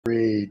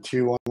3,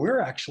 2, 1. We're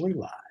actually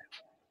live.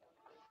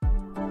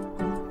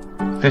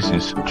 This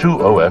is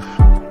 2OF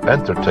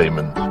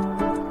Entertainment.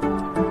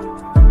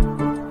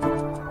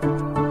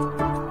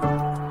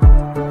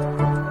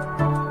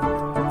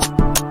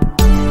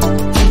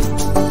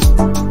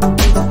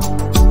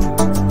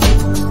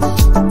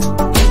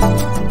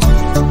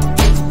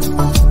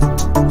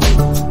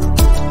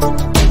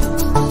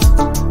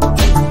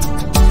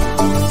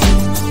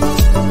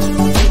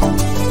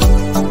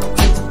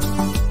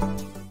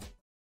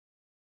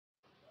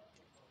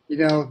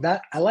 You know,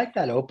 that I like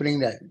that opening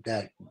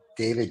that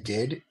David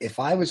did. If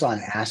I was on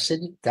acid,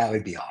 that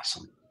would be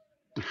awesome.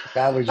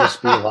 That would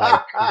just be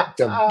like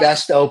the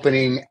best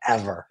opening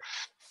ever.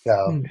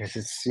 So because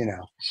it's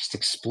just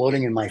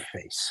exploding in my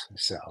face.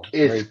 So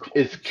very cool.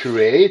 It's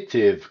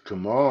creative.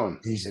 Come on.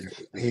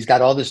 He's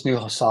got all this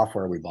new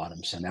software we bought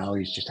him, so now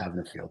he's just having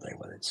a field day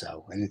with it.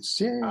 So and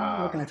it's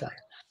what can I tell you?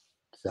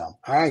 So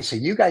all right, so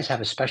you guys have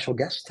a special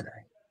guest today.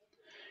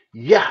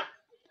 Yeah.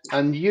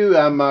 And you,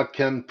 Emma,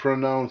 can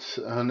pronounce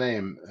her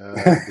name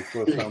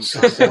because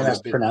someone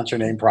has to pronounce her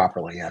name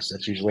properly. Yes,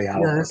 that's usually how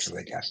it works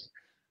with a guest.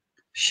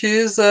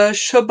 She's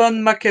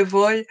Siobhan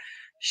McEvoy.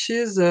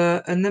 She's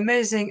an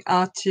amazing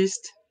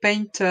artist,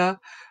 painter,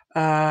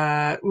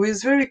 who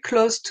is very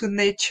close to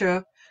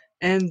nature,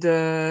 and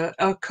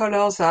her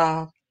colors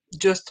are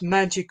just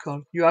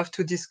magical. You have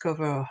to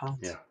discover her art.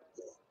 Yeah.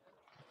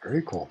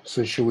 Very cool.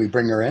 So should we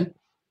bring her in?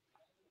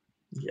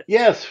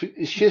 Yes,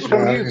 she's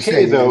from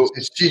UK though.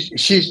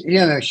 She's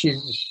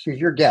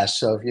your guest.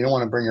 So if you don't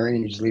want to bring her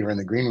in, you just leave her in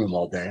the green room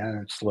all day.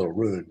 It's a little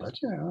rude, but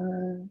you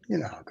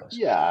know how it goes.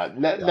 Yeah,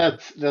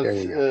 let's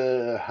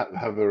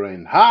have her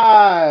in.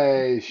 Hi,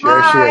 there she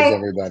is,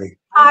 everybody.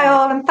 Hi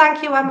all, and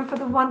thank you, Emma, for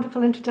the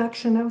wonderful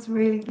introduction. That was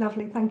really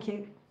lovely. Thank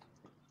you.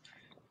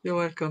 You're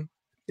welcome.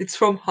 It's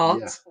from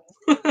heart.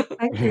 Yeah.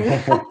 Thank you.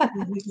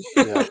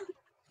 Yeah.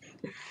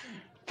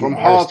 From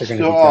hearts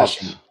to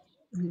hearts.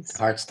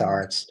 Hearts to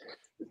hearts.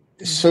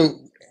 So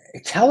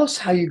tell us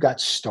how you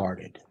got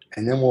started,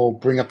 and then we'll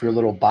bring up your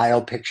little bio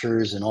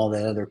pictures and all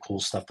that other cool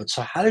stuff. But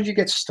so how did you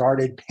get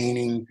started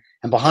painting?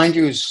 And behind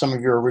you is some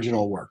of your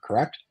original work,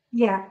 correct?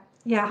 Yeah.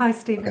 Hi,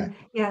 Stephen. Okay.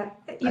 Yeah,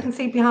 you can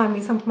see behind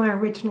me some of my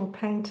original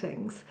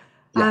paintings.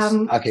 Yes.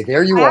 Okay,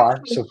 there you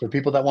are. So for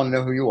people that want to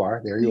know who you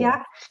are, there you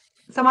are.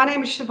 So my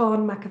name is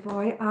Siobhan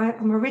McEvoy. I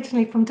am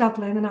originally from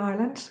Dublin in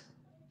Ireland,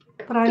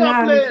 but I Dublin.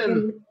 now live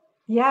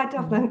in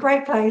Dublin,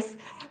 great place.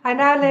 I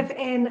now live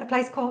in a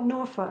place called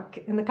Norfolk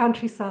in the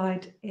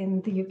countryside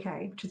in the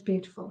UK, which is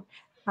beautiful.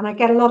 And I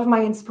get a lot of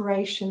my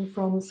inspiration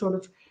from sort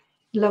of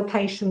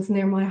locations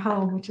near my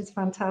home, which is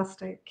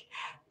fantastic.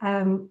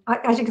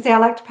 As you can see, I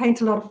like to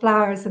paint a lot of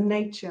flowers and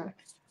nature.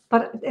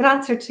 But in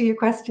answer to your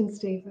question,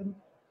 Stephen,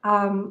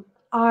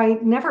 I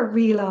never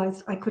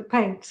realized I could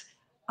paint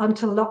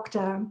until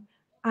lockdown.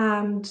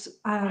 And,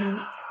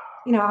 I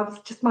was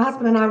just, my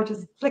husband and I were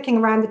just flicking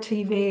around the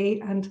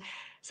TV and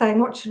saying,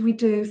 what should we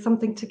do?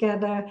 Something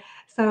together.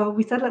 So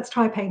we said, let's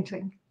try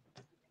painting.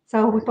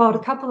 So we bought a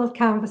couple of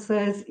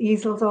canvases,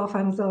 easels off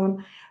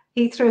Amazon.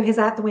 He threw his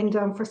out the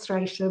window in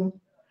frustration.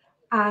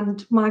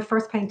 And my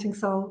first painting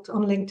sold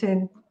on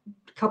LinkedIn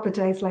a couple of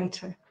days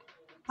later.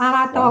 And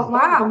I thought,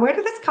 wow, where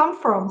did this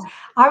come from?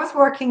 I was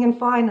working in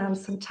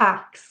finance and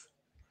tax,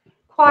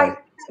 quite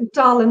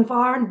dull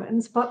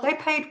environments, but they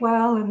paid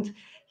well and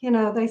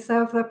they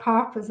served their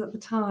purpose at the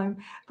time.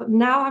 But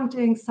now I'm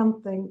doing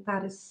something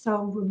that is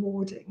so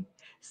rewarding,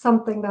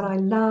 something that I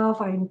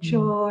love, I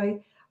enjoy,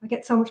 I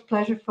get so much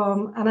pleasure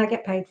from, and I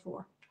get paid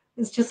for.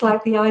 It's just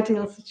like the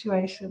ideal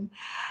situation.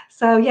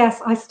 So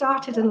yes, I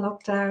started in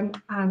lockdown,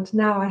 and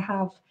now I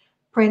have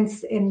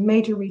prints in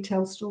major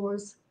retail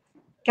stores.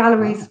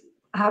 Galleries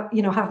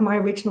have my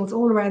originals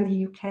all around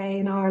the UK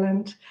and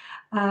Ireland.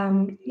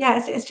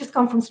 It's just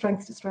gone from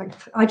strength to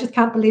strength. I just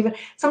can't believe it.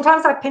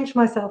 Sometimes I pinch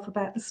myself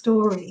about the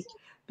story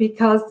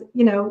because,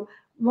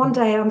 one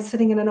day I'm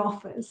sitting in an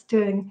office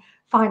doing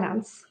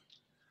finance,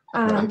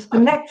 and the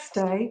next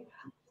day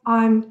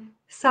I'm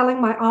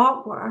selling my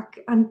artwork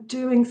and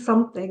doing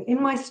something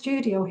in my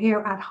studio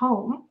here at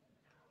home.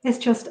 It's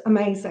just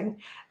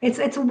amazing.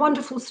 It's a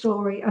wonderful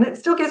story, and it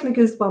still gives me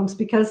goosebumps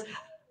because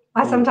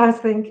I sometimes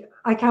think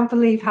I can't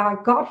believe how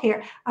I got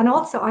here, and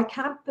also I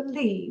can't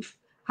believe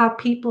how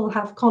people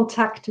have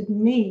contacted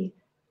me,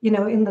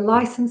 in the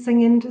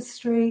licensing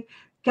industry,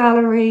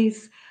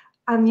 galleries,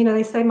 and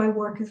they say my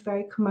work is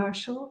very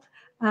commercial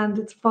and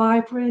it's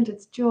vibrant,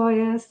 it's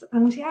joyous,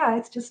 and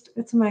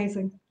it's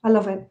amazing. I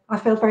love it. I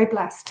feel very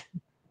blessed.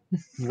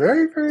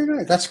 Very, very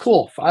nice. That's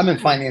cool. I'm in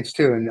finance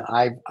too,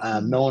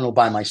 and no one will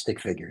buy my stick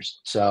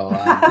figures, so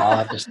I'll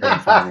have to stay in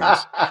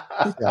finance.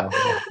 So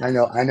I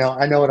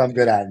know what I'm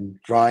good at,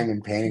 and drawing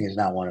and painting is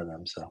not one of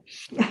them. So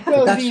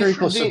but that's very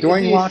cool. So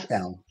during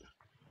lockdown,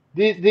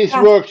 these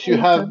works you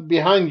have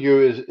behind you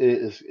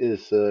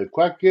is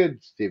quite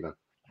good, Stephen.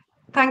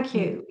 Thank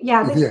you.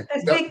 Yeah,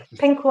 this big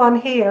pink one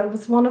here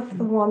was one of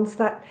the ones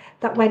that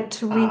went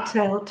to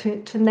retail,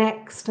 to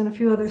Next and a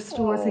few other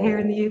stores here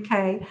in the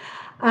UK.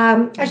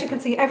 As you can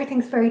see,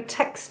 everything's very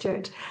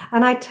textured,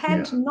 and I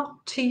tend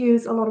not to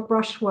use a lot of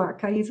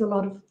brushwork. I use a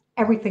lot of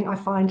everything I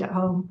find at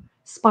home: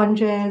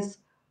 sponges,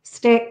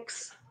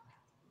 sticks,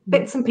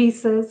 bits and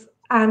pieces,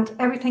 and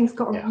everything's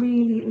got a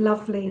really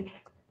lovely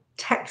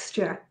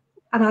texture.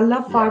 And I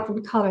love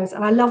vibrant colors,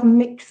 and I love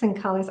mixing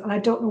colors, and I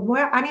don't know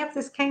where any of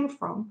this came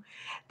from,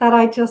 that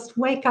I just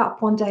wake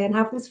up one day and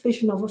have this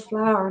vision of a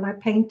flower and I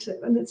paint it,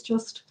 and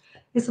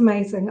it's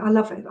amazing. I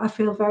love it. I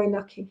feel very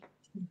lucky.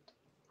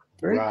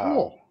 Very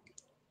cool.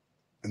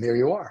 And there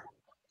you are.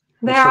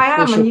 There I am.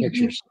 We'll show And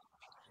pictures.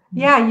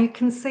 you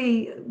can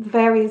see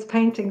various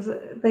paintings.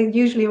 They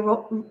usually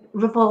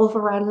revolve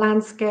around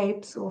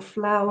landscapes or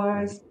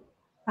flowers.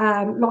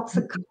 Lots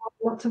of color,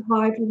 lots of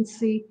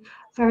vibrancy,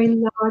 very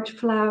large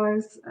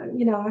flowers.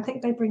 I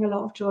think they bring a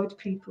lot of joy to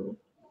people.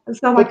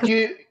 So But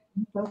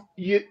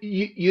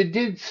you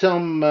did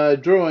some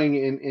drawing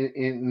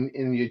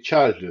in your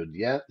childhood,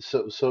 yeah?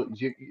 So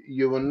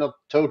you were not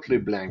totally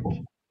blank.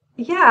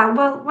 yeah,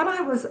 well, when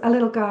I was a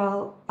little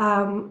girl,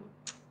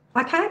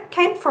 I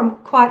came from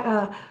quite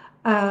a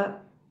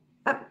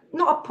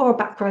not a poor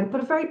background,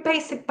 but a very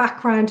basic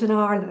background in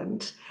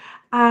Ireland.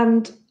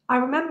 And I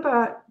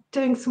remember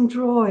doing some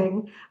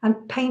drawing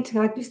and painting.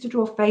 I used to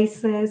draw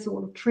faces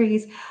or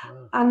trees.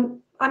 And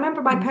I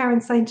remember my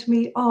parents saying to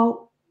me,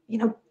 "Oh,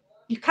 you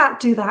can't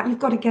do that. You've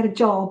got to get a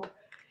job.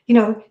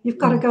 You've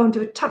got to go and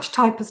do a touch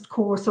typist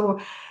course," or,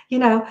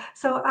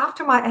 So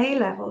after my A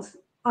levels,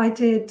 I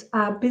did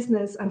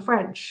business and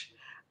French,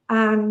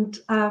 and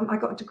I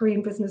got a degree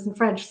in business and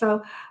French.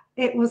 So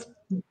it was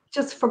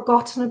just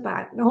forgotten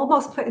about and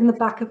almost put in the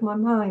back of my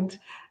mind.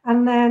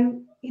 And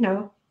then,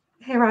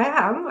 here I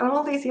am, and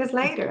all these years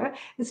later,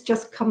 it's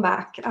just come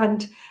back.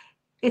 And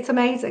it's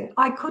amazing.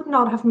 I could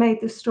not have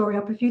made this story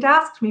up. If you'd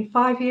asked me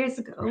 5 years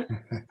ago,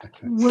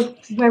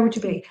 where would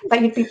you be?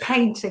 That you'd be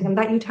painting, and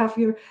that you'd have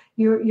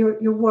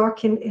your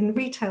work in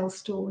retail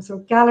stores or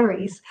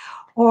galleries,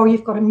 or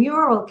you've got a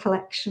mural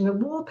collection, a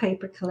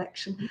wallpaper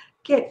collection,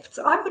 gifts.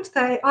 I would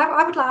say,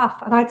 I would laugh,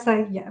 and I'd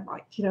say, yeah,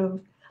 right,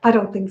 I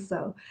don't think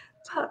so.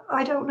 But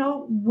I don't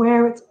know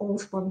where it's all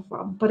spun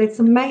from. But it's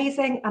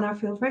amazing, and I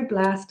feel very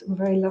blessed and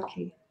very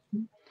lucky.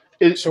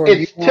 It's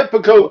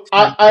typical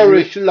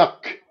Irish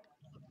luck.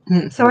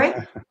 Sorry?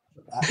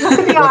 Look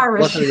at the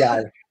Irish.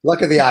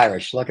 Look at the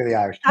Irish. Look at the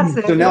Irish. That's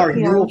it. So now, are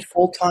you a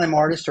full-time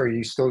artist, or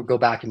you still go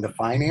back into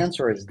finance,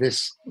 or is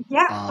this?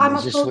 Yeah, I'm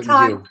a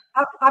full-time.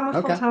 I'm a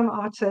Okay. full-time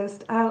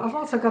artist. I've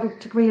also got a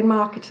degree in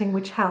marketing,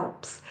 which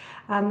helps,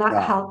 and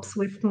that helps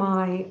with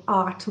my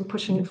art and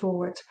pushing it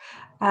forward.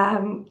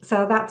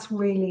 So that's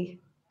really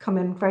come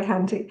in very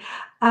handy.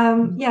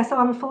 Yeah, so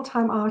I'm a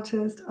full-time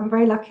artist. I'm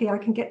very lucky. I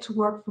can get to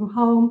work from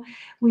home.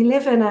 We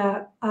live in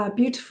a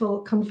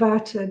beautiful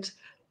converted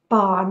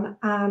barn,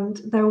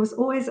 and there was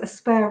always a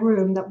spare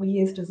room that we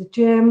used as a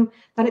gym.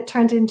 Then it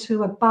turned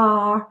into a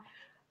bar.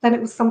 Then it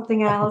was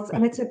something else,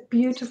 and it's a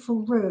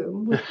beautiful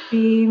room with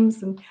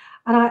beams, and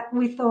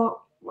we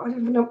thought,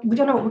 we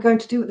don't know what we're going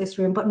to do with this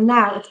room, but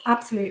now it's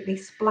absolutely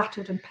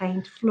splattered and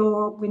paint,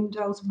 floor,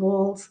 windows,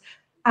 walls,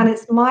 and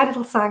it's my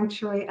little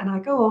sanctuary. And I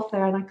go off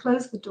there and I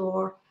close the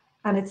door,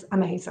 and it's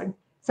amazing.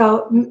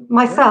 So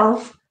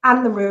myself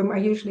and the room are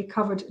usually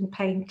covered in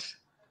paint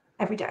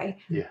every day.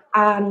 Yeah.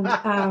 And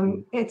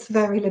it's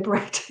very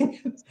liberating,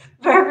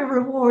 very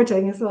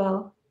rewarding as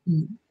well.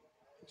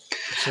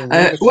 So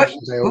one of the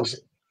questions I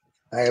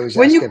always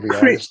ask every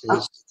artist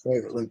is,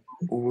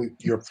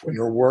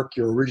 your work,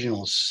 your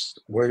originals,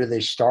 where do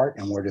they start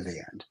and where do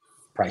they end,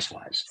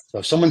 price-wise? So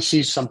if someone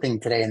sees something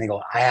today and they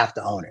go, I have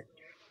to own it,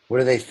 what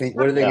do they think?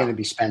 What are they going to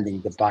be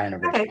spending to buy an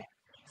original? Okay.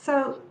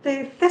 So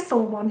the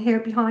thistle one here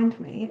behind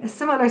me, a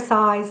similar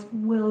size,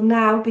 will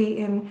now be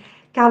in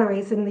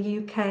galleries in the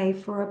UK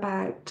for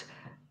about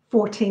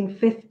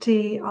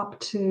 £14.50 up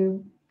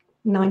to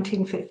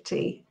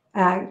 £19.50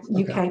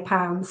 UK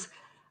pounds.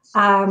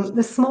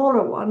 The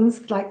smaller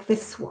ones, like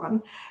this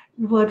one,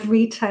 would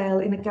retail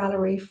in a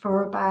gallery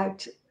for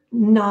about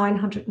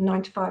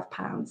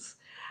 £995.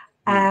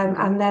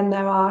 And then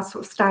there are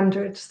sort of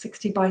standard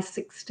 60 by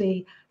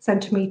 60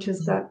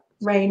 centimeters that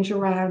range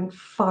around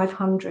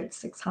 500,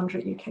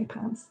 600 UK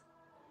pounds.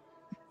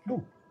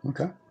 Oh,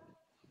 okay.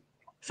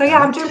 So yeah,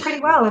 I'm doing pretty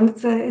well, and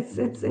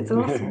it's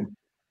awesome.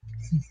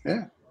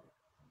 Yeah.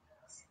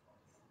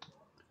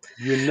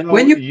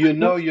 You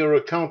know your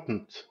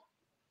accountant.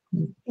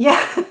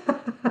 Yeah.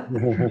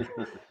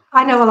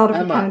 I know a lot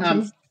of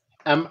accountants.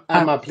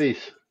 Emma,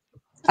 please.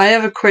 I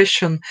have a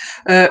question.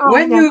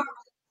 When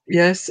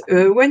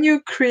you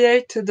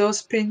create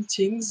those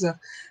paintings,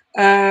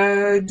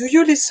 do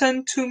you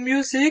listen to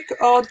music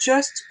or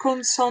just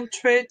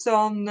concentrate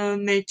on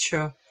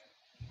nature?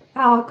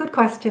 Oh, good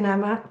question,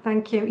 Emma.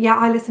 Thank you. Yeah,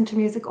 I listen to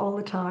music all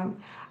the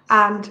time.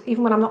 And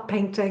even when I'm not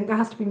painting, there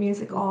has to be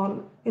music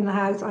on in the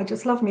house. I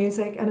just love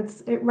music, and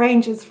it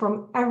ranges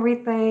from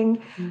everything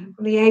from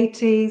the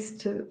 80s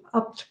to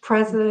up to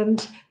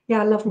present. Yeah,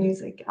 I love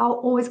music. I've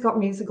always got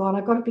music on.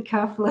 I've got to be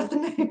careful of the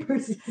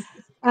neighbors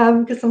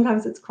because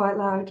sometimes it's quite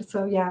loud.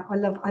 So yeah, I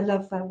love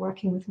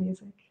working with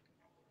music.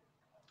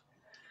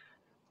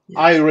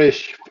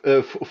 Irish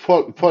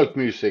folk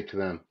music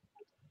then?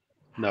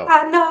 No.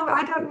 No,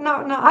 I don't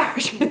know, not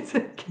Irish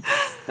music.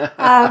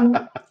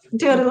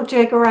 Do a little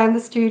jig around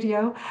the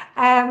studio.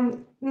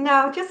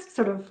 No, just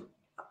sort of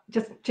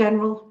just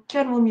general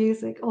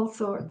music, all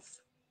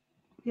sorts.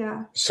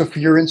 Yeah. So for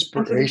your And to,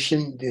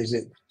 inspiration,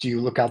 do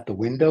you look out the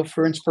window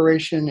for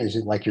inspiration? Is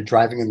it like you're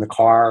driving in the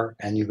car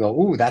and you go,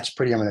 "Ooh, that's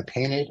pretty, I'm going to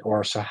paint it"?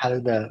 Or so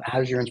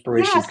how's your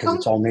inspiration? yeah, Because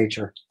it's all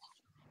nature.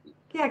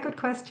 yeah, good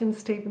question,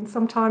 Stephen.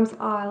 Sometimes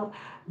I'll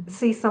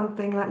see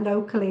something like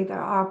locally,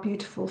 there are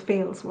beautiful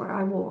fields where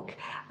I walk,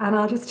 and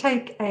I'll just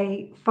take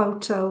a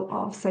photo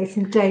of, say,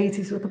 some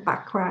daisies with a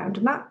background.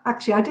 And that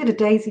actually, I did a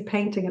daisy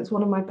painting. It was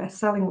one of my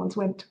best-selling ones,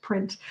 went to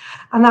print,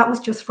 and that was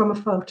just from a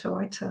photo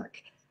I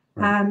took.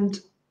 Right. And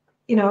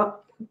you know,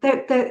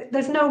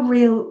 there's no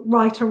real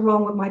right or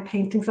wrong with my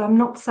paintings. I'm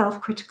not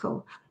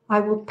self-critical. I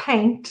will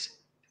paint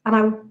and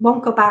I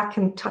won't go back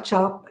and touch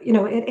up. You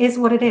know, it is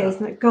what it Yeah. is,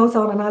 and it goes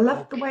on. And I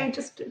love the way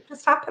Okay. it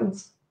just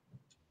happens.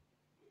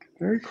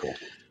 Very cool.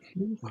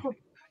 Cool.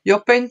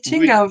 Your painting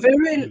We. are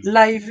very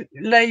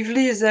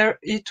lively. There,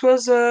 it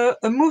was a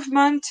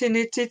movement in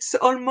it. It's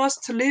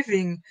almost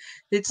living.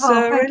 It's Oh,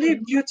 thank really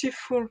you,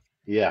 beautiful.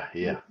 Yeah,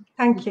 yeah.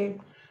 thank you.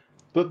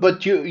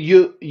 But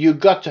you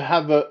got to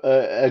have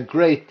a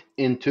great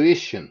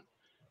intuition.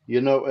 You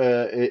know,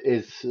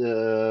 it's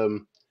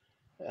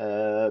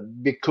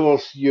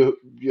because you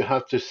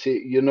have to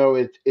see. You know,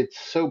 it's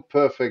so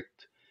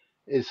perfect.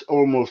 It's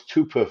almost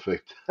too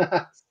perfect.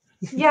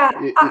 Yeah,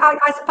 It- it-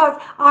 I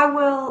suppose I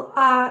will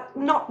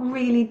not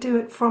really do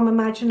it from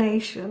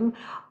imagination.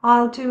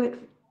 I'll do it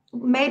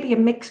maybe a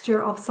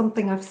mixture of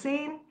something I've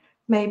seen,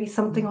 maybe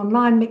something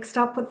online mixed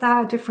up with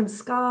that, a different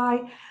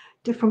sky,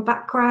 different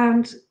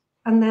background,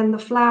 and then the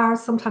flowers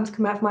sometimes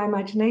come out of my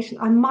imagination.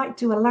 I might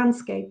do a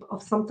landscape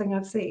of something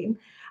I've seen,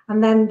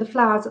 and then the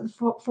flowers at the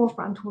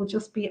forefront will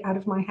just be out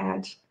of my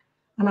head,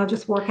 and I'll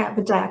just work out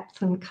the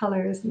depth and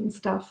colors and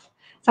stuff.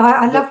 So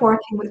I the love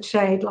working with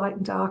shade, light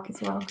and dark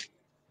as well.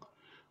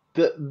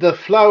 the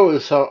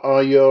flowers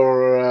are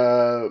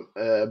your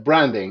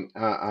branding.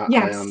 I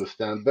Yes,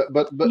 understand.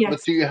 But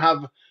yes. do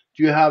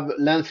you have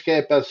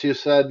landscape, as you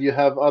said? You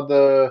have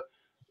other.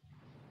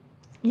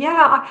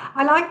 Yeah,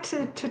 I like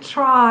to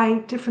try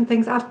different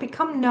things. I've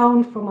become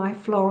known for my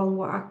floral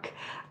work,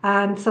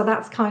 and so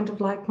that's kind of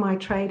like my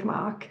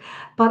trademark.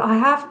 But I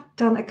have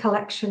done a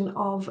collection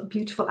of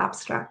beautiful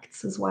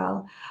abstracts as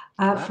well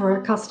for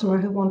a customer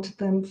Ah, who wanted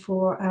them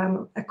for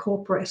a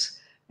corporate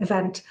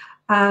event.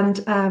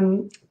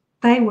 And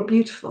they were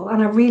beautiful,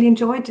 and I really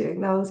enjoyed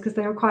doing those because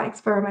they were quite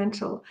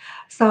experimental.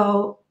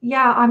 So,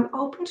 yeah, I'm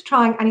open to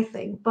trying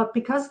anything, but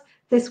because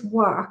this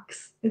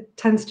works, it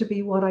tends to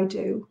be what I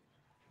do.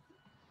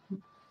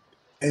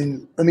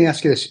 And let me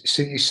ask you this.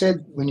 So you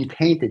said when you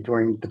painted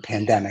during the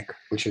pandemic,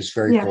 which was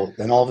very Yeah. cool,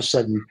 then all of a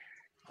sudden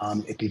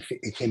it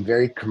became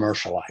very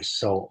commercialized.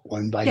 So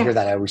when I hear Yes.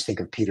 that, I always think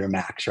of Peter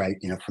Max, right?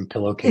 You know, from Yeah.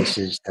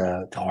 pillowcases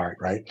to art,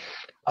 right?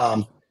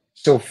 Um,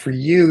 so for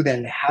you,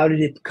 then how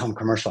did it become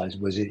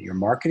commercialized? Was it your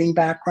marketing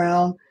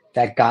background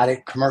that got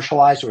it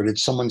commercialized, or did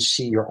someone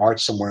see your art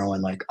somewhere and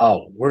went like,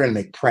 oh, we're going to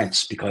make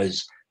prints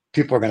because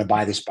people are going to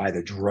buy this by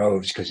the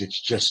droves because it's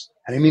just,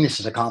 and I mean this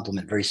as a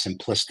compliment, very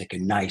simplistic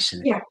and nice,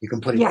 and Yeah. you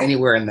can put it Yeah.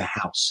 anywhere in the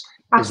house.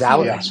 Is that yeah.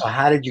 what, Absolutely. so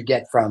how did you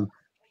get from,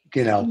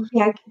 you know,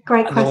 Yeah.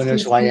 Great no one question,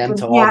 knows who I am Stephen.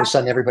 till all of a Yeah.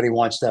 sudden everybody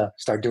wants to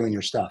start doing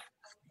your stuff?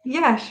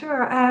 Yeah,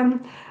 sure.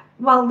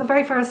 Well, the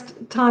very first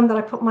time that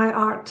I put my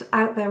art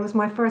out there was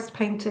my first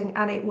painting,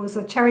 and it was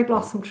a cherry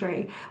blossom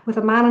tree with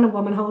a man and a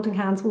woman holding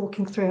hands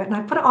walking through it. And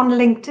I put it on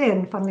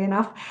LinkedIn, funnily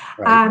enough.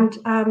 Right.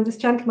 And this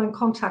gentleman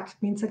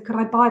contacted me and said, could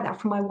I buy that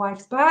for my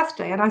wife's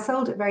birthday? And I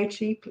sold it very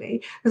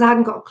cheaply because I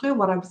hadn't got a clue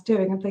what I was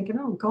doing. I'm thinking,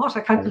 oh gosh, I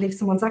can't Right. believe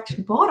someone's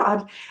actually bought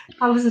it.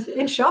 I was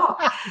in shock.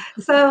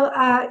 So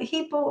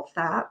he bought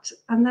that,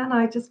 and then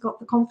I just got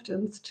the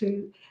confidence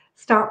to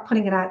start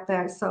putting it out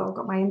there. So I've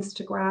got my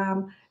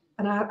Instagram,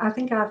 and I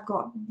think I've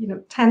got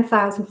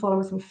 10,000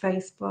 followers on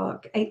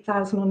Facebook,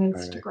 8,000 on Right.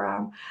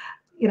 Instagram,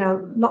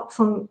 lots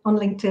on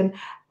LinkedIn.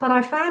 But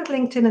I found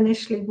LinkedIn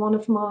initially one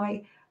of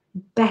my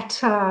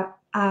better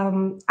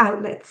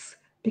outlets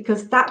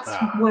because that's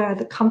Ah, where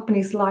the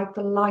companies like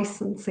the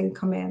licensing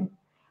come in,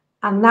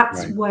 and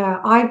that's Right.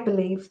 where I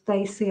believe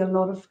they see a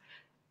lot of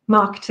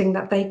marketing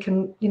that they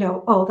can,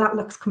 oh, that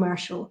looks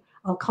commercial.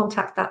 I'll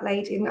contact that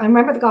lady. And I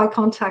remember the guy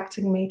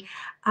contacting me,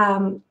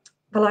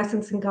 the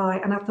licensing guy,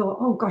 and I thought,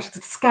 oh gosh, it's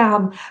a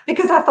scam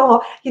because I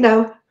thought,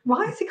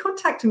 why is he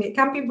contacting me? It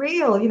can't be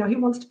real. He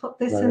wants to put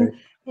this Right.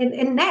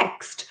 in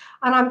next.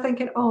 And I'm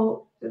thinking,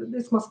 oh,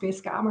 this must be a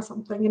scam or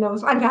something,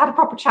 So I had a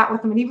proper chat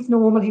with him, and he was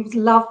normal. He was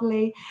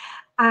lovely,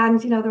 and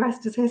the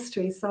rest is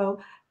history. So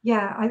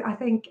yeah, I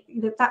think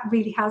that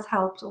really has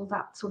helped, all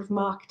that sort of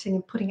marketing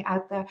and putting it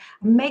out there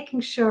and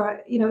making sure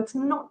it's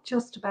not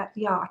just about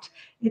the art.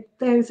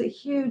 There's a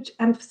huge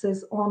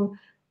emphasis on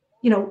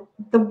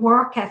the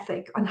work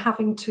ethic, on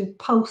having to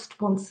post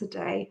once a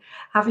day,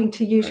 having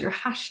to use Right. your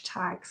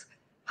hashtags,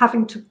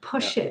 having to yeah.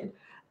 push it,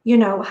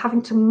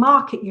 having to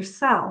market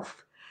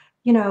yourself.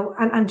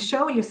 and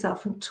show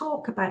yourself and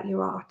talk about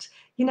your art.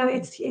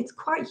 It's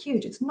quite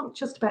huge. It's not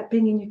just about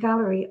being in your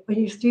gallery or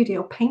your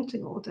studio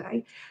painting all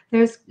day.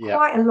 There's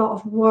quite a lot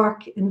of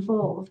work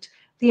involved.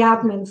 The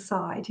admin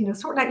side,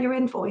 sorting out your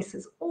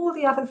invoices, all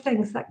the other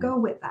things that go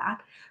with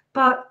that.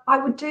 But I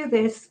would do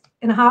this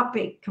in a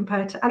heartbeat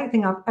compared to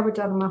anything I've ever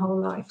done in my whole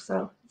life.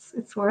 So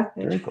it's worth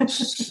it. Very cool.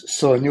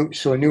 So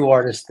a new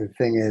artist, the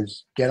thing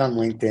is, get on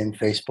LinkedIn,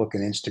 Facebook,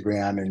 and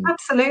Instagram,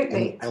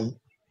 Absolutely.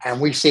 and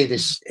we say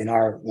this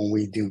when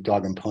we do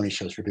dog and pony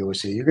shows for people. We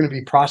say you're going to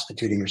be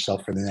prostituting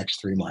yourself for the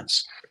next 3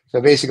 months. So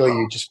basically,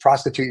 you just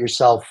prostitute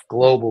yourself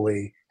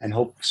globally and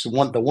hope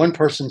the one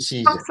person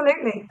sees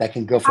Absolutely. it that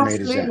can go from A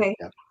to Z. Absolutely.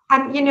 Yep.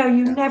 And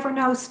you never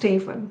know,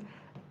 Stephen,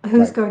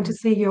 who's going to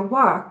see your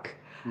work.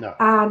 No.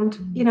 And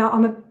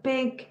I'm a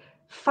big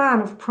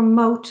fan of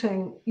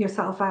promoting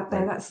yourself out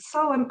there. That's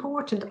so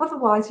important.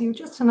 Otherwise, you're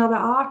just another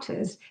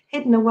artist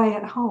hidden away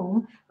at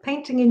home,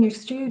 painting in your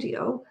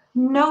studio.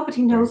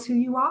 Nobody knows who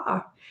you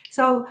are.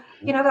 So,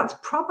 that's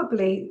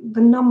probably the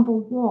number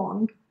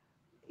one,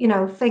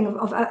 thing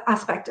of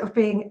aspect of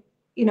being,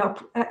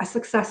 a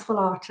successful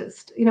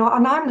artist, and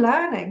I'm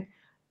learning,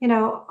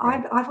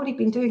 I've only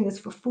been doing this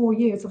for 4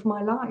 years of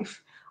my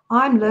life.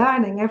 I'm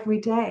learning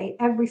every day,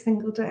 every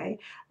single day,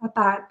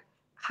 about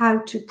how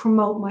to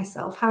promote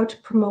myself, how to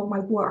promote my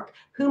work,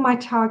 who my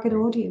target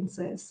audience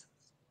is,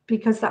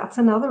 because that's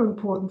another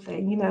important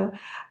thing.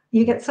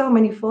 You get so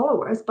many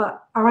followers,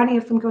 but are any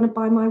of them going to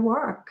buy my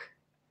work?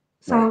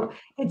 So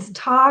it's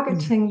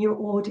targeting your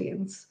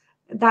audience.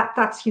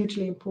 That's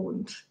hugely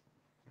important.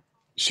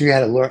 So you had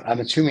to learn. I'm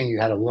assuming you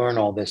had to learn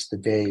all this the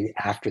day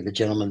after the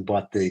gentleman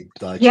bought the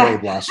cherry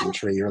blossom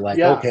tree. You're like,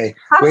 okay,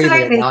 wait a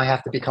minute. Now I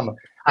have to become a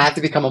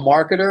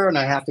marketer, and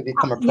I have to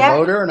become a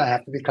promoter, and I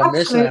have to become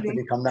this, and I have to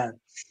become that.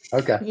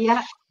 Okay.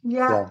 Yeah.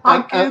 So,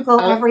 I Google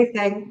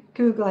everything.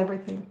 Google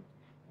everything.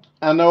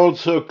 And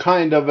also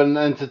kind of an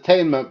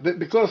entertainment,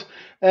 because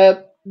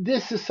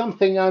this is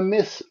something I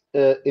miss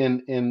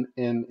in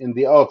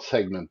the art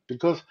segment,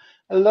 because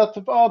a lot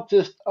of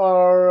artists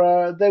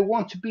are they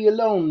want to be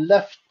alone,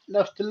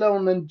 left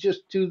alone, and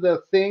just do their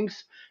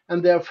things,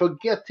 and they're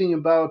forgetting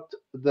about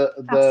the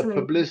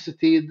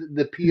publicity,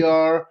 the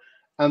PR,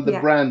 and the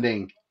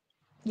branding.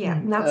 Yeah,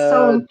 and that's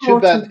so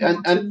important. Too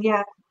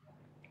bad.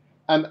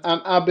 And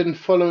I've been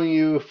following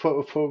you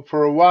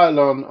for a while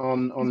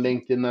on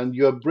LinkedIn, and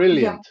you're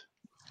brilliant. Yeah.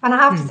 And I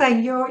have to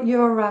say,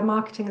 your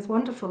marketing is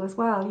wonderful as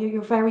well.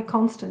 You're very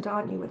constant,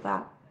 aren't you, with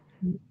that?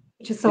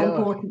 Which is so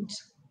important.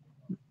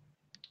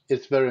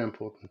 It's very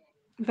important.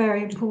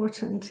 Very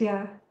important,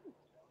 yeah.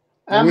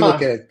 And we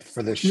look at it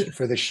for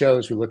the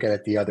shows. We look at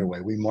it the other way.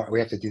 We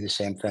have to do the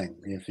same thing.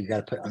 If you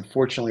got to put,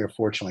 unfortunately or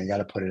fortunately, you got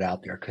to put it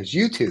out there, because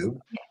YouTube,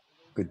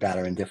 good, bad,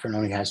 or indifferent,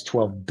 only has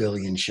 12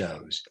 billion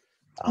shows.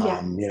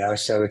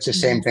 So it's the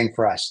same thing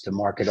for us to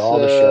market all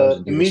the shows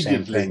and do the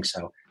same thing.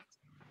 So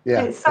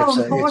it's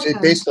so important.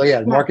 It's basically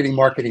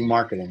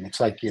marketing. It's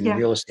like in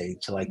real estate.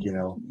 It's like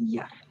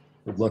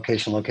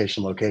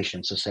location.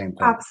 It's the same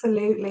thing.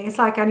 Absolutely. It's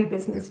like any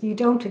business. You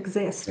don't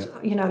exist.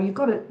 You've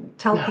got to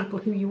tell people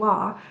who you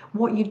are,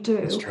 what you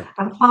do,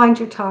 and find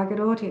your target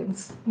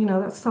audience.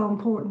 That's so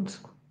important.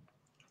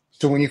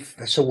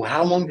 So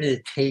how long did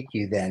it take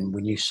you then,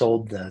 when you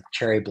sold the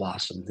cherry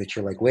blossom, that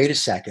you're like, wait a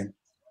second,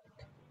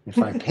 if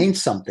I paint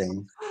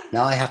something,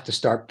 now I have to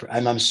start.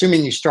 I'm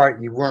assuming you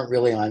weren't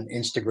really on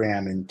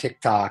Instagram and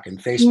TikTok and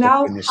Facebook.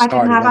 No, when this started.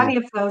 I didn't have any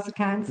of those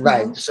accounts.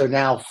 Right. No. So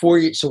now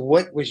so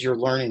what was your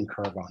learning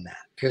curve on that?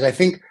 Because I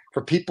think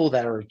for people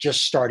that are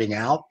just starting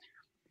out,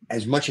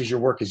 as much as your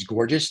work is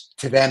gorgeous,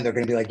 to them, they're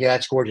going to be like, yeah,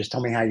 it's gorgeous.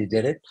 Tell me how you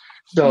did it.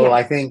 So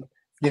I think,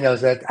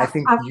 I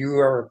think you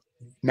are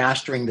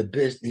mastering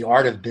the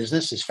art of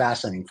business is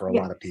fascinating for a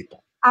lot of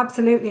people.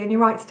 Absolutely. And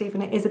you're right,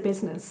 Stephen, it is a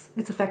business.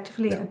 It's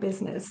effectively a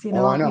business. I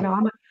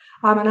know.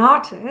 I'm an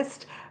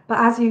artist, but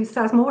as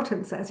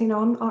Morton says,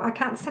 I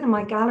can't sit in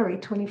my gallery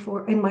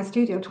in my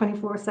studio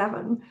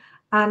 24/7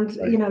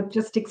 and,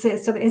 just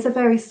exist. So it is a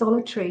very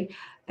solitary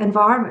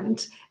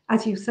environment,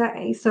 as you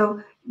say. So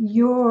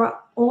your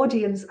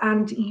audience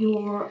and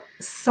your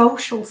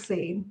social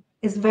scene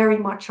is very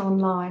much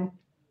online.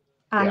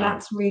 And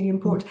that's really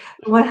important.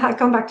 When I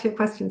come back to your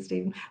question,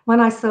 Stephen, when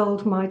I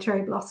sold my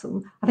cherry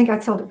blossom, I think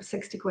I'd sold it for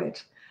 60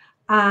 quid.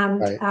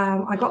 And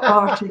I got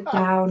bartered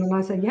down, and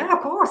I said, yeah,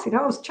 of course, I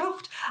was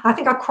chuffed. I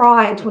think I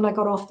cried when I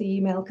got off the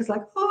email, because I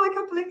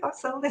can't believe I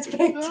sold this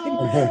painting.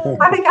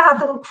 I think I had a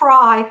little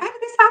cry. How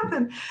did this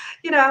happen?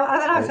 And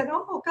then I said,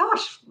 oh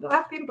gosh,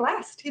 I've been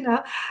blessed,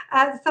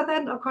 And so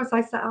then, of course,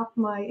 I set up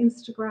my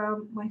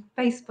Instagram, my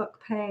Facebook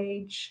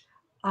page,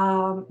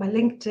 my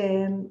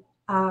LinkedIn,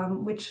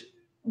 which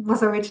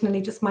was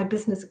originally just my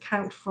business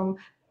account from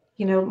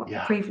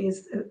my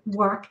previous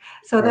work.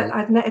 So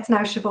that it's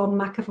now Siobhan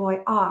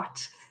McEvoy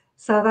Art.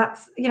 So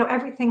that's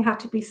everything had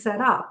to be set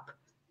up,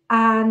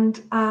 and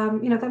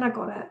then I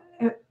got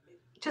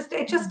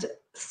it just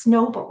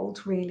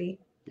snowballed, really.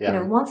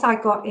 Once I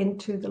got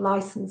into the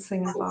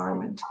licensing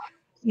environment,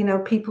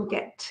 people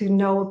get to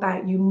know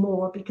about you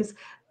more, because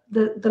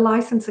the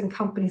licensing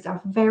companies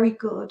are very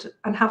good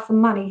and have the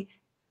money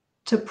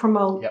to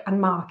promote Yep. and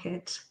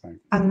market. Right.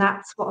 And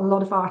that's what a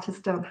lot of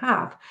artists don't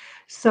have.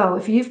 So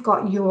if you've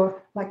got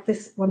your, like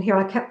this one here,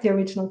 I kept the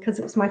original because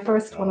it was my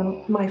first one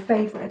and my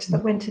favorite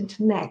that went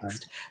into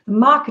Next. The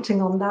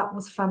marketing on that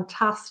was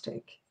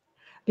fantastic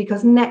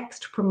because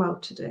Next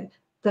promoted it.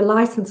 The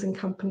licensing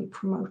company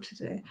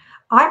promoted it.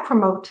 I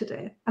promoted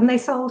it and they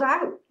sold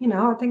out. You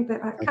know, I think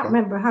that I can't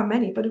remember how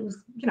many, but it was,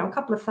 you know, a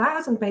couple of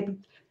thousand, maybe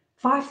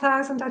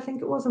 5,000, I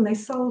think it was, and they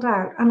sold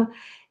out. And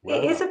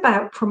it is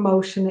about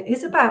promotion. It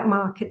is about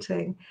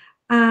marketing.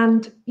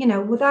 And, you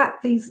know,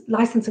 without these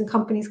licensing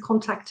companies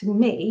contacting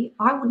me,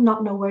 I would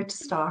not know where to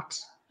start.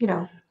 You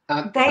know,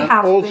 they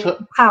have also,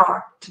 the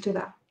power to do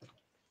that.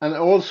 And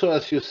also,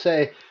 as you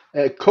say,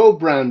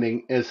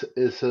 co-branding is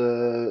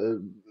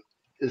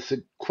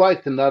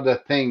quite another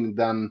thing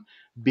than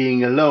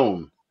being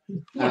alone.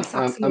 Yes,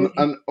 and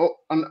absolutely.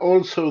 and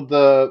also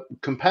the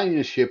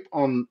companionship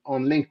on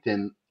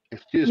LinkedIn,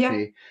 excuse Yeah,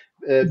 me,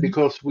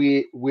 because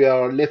we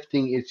are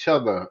lifting each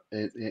other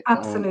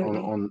absolutely.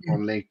 on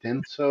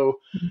LinkedIn. So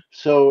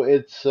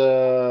it's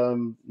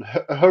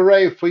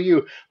hooray for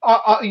you.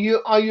 Are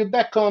you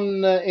back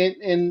on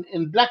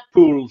in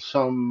Blackpool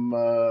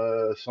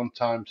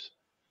sometimes?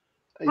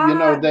 You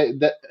know,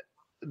 Uh,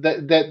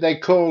 they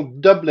call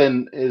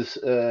Dublin is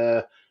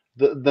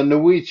the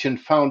Norwegian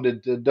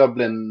founded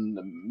Dublin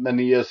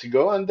many years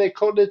ago, and they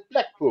called it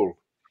Blackpool.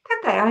 did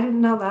they? I didn't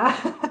know that.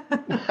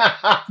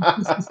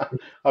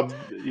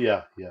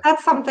 Yeah, yeah.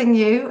 That's something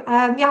new.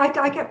 Yeah,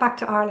 I get back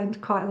to Ireland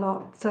quite a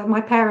lot. So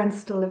my parents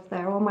still live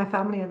there. All my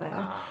family are there.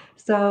 Ah,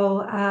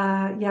 So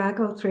yeah, I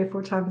go 3 or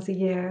 4 times a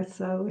year.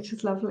 So which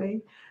is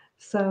lovely.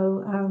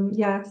 So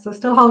yeah, so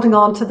still holding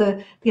on to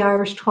the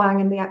Irish twang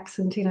and the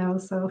accent, you know.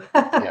 So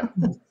yeah.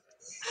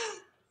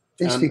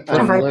 They And speak I'm perfect.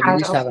 and very We proud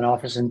used to of. have an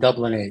office in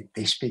Dublin 8.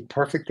 They speak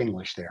perfect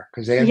English there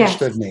because they Yes,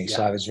 understood me.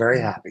 So yeah, I was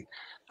very happy.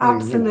 I mean,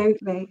 you know.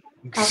 absolutely,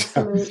 So,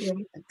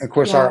 absolutely. of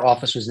course, Yeah. our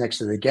office was next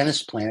to the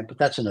Guinness plant, but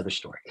that's another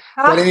story.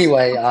 But Ah,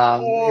 anyway,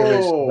 oh,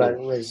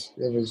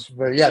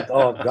 but yeah.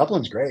 Oh,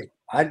 Dublin's great.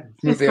 I'd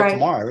move it's there great.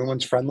 tomorrow.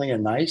 Everyone's friendly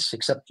and nice,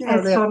 except they It's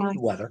have so the nice.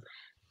 weather.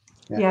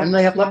 Yeah, Yeah, and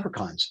they have yeah.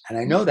 leprechauns, and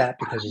I know that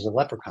because there's a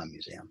leprechaun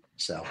museum.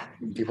 So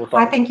people I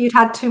thought think you'd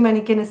had too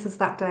many Guinnesses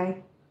that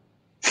day.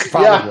 yeah.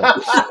 probably.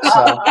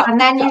 So, And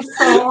then you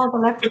saw all the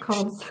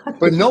leprechauns.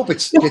 but no,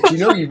 but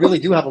you really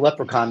do have a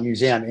leprechaun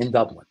museum in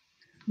Dublin.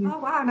 Oh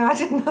wow, no, I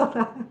didn't know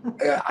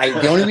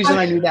that. The only reason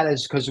I I- knew that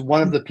is because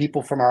one of the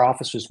people from our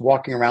office was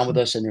walking around with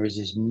us, and there was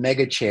this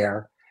mega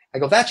chair. I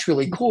go, "That's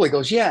really cool." He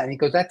goes, "Yeah," and he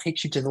goes, "That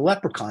takes you to the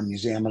Leprechaun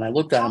Museum." And I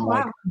looked at oh him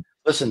like, wow.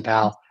 "Listen,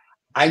 pal,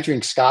 I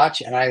drink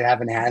scotch, and I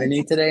haven't had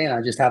any today, and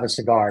I just have a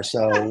cigar."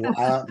 So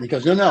he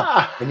goes, "No, no."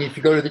 And if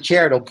you go to the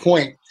chair, it'll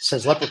point. It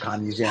says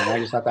Leprechaun Museum. I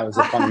just thought that was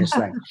the funniest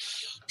thing.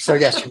 So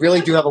yes, you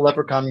really do have a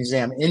Leprechaun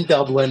Museum in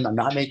Dublin. I'm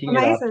not making it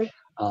up. Amazing.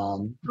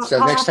 So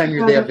I'll next have to time you're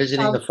go there there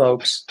visiting the myself.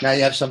 folks, now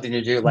you have something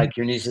to do, like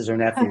your nieces or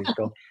nephews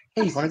go,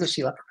 "Hey, you want to go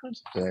see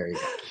leprechauns?" So there you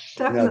go.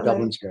 Definitely.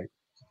 Dublin's great.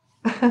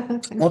 Well,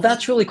 Thank you.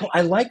 that's really cool.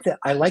 I like that.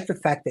 I like the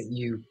fact that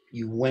you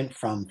went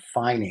from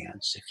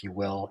finance, if you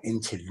will,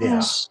 into Mm,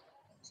 this.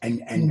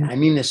 And I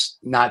mean this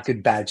not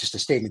good, bad, just a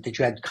statement that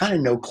you had kind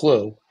of no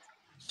clue.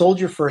 Sold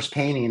your first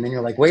painting, and then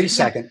you're like, wait a yeah,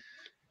 second,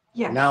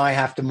 yes, now I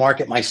have to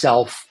market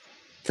myself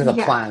to the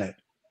yeah, planet.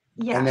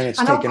 And yeah. then it's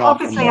And taken off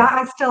from obviously, there.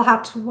 I still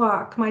had to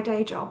work my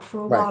day job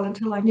for a Right. while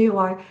until I knew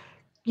I,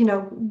 you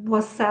know,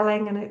 was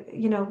selling and it,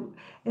 you know,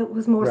 it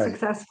was more Right.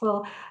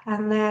 successful.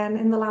 And then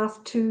in the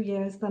last 2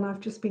 years, then I've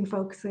just been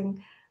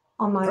focusing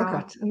on my Okay.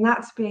 art, and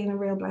that's been a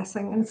real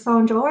blessing and it's so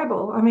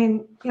enjoyable. I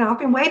mean, you know, I've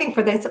been waiting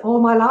for this all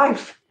my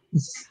life,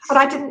 but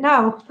I didn't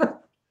know.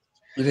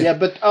 Yeah,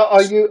 but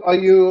are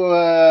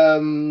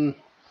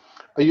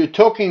you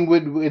talking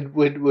with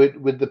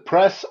the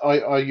press?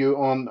 Are you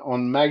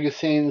on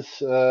magazines,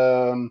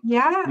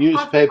 Yeah,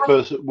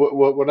 newspapers,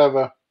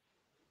 whatever?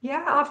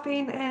 yeah, I've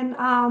been in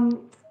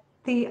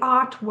the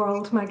Art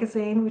World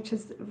magazine, which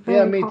is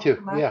Yeah, very me too.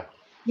 popular. Yeah.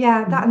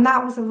 Yeah, and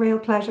that was a real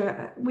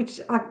pleasure.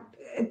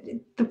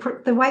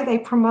 The way they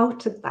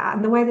promoted that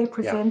and the way they Yeah.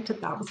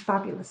 presented that was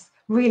fabulous.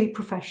 Really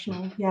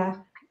professional. Yeah.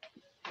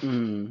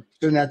 Mm.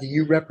 So now, do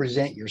you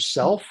represent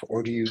yourself,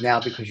 or do you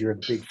now, because you're a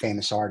big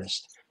famous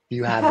artist, do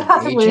you have an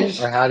I agent,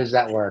 wish. or how does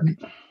that work?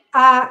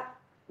 Uh,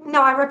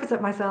 no, I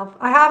represent myself.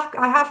 I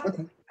have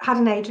Okay. had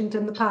an agent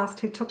in the past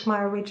who took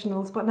my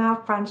originals, but now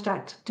I've branched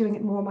out to doing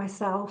it more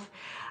myself,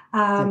 Okay.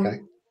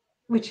 um,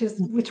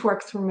 which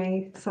works for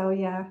me. So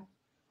yeah.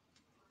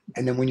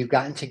 And then when you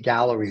got into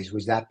galleries,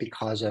 was that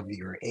because of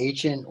your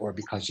agent or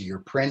because of your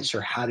prints,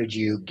 or how did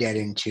you get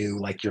into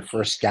like your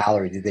first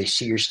gallery? Did they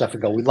see your stuff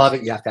and go, "We love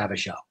it, you have to have a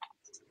show"?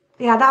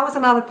 Yeah, that was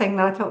another thing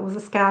that I thought was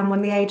a scam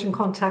when the agent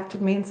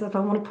contacted me and said, "I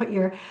want to put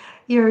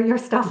your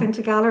stuff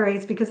into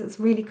galleries because it's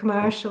really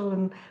commercial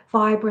and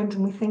vibrant,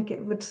 and we think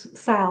it would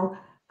sell."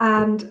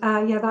 And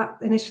yeah, that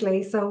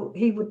initially, so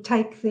he would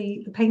take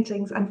the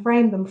paintings and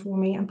frame them for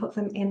me and put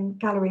them in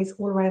galleries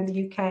all around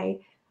the UK.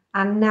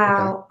 And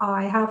now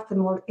I have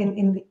them all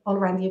all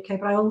around the UK,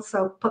 but I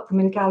also put them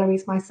in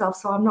galleries myself,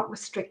 so I'm not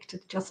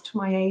restricted just to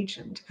my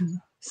agent.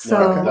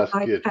 So That's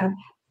good.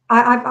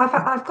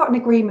 I've got an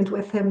agreement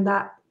with him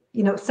that,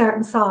 you know,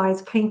 certain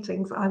size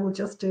paintings I will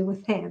just do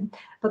with him,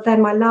 but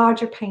then my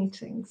larger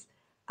paintings,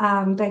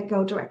 they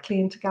go directly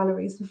into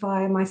galleries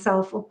via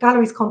myself, or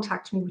galleries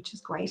contact me, which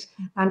is great.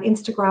 And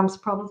Instagram's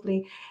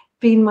probably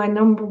been my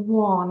number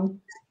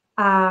one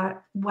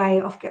way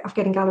of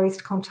getting galleries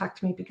to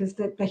contact me, because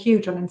they're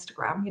huge on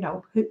Instagram. You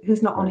know,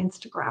 who's not on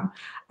Instagram?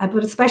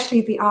 But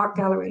especially the art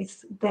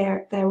galleries,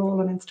 they're all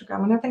on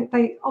Instagram, and I think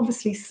they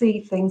obviously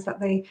see things that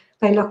they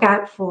look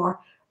out for.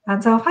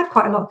 And so I've had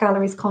quite a lot of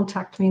galleries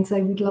contact me and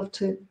say, we'd love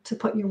to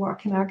put your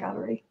work in our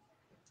gallery.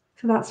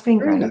 So that's been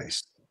Very great.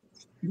 nice.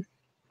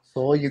 So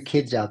all you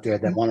kids out there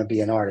that want to be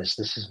an artist,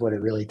 this is what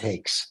it really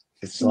takes.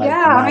 It's like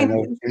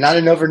you're not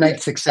an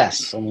overnight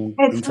success. I mean,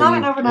 it's not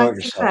an overnight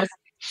success.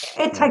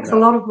 It takes a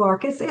lot of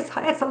work. It's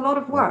a lot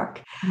of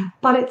work,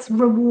 but it's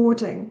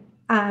rewarding.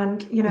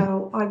 And you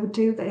know, I would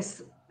do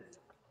this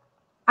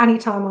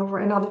anytime over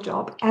another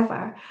job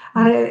ever,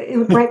 and it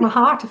would break my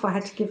heart if I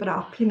had to give it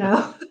up. You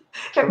know,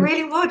 it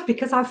really would,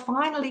 because I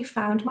finally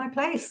found my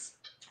place.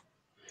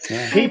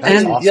 People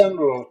in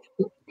general.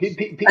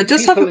 I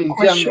just have People a in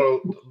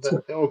question.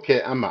 general.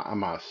 Okay,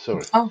 Emma.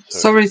 Sorry. Oh,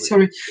 sorry.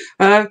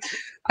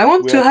 I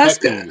want We to are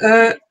ask, attacking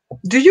you.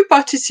 do you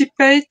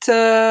participate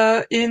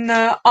in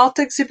art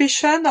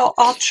exhibition or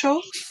art show?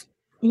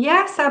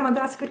 Yes, Emma,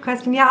 that's a good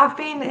question. Yeah, I've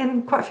been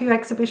in quite a few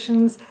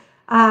exhibitions.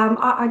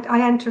 I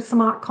enter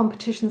some art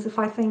competitions if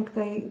I think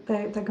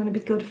they're going to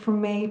be good for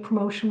me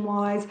promotion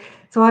wise.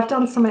 So I've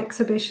done some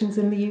exhibitions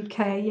in the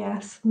UK,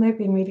 yes, and they've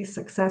been really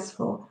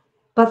successful.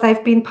 But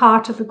they've been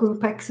part of a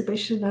group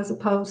exhibition as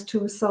opposed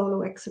to a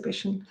solo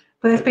exhibition.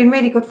 But it's been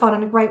really good fun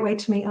and a great way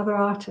to meet other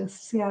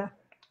artists. Yeah.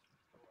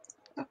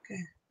 Okay.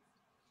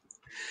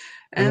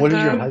 And what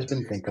does your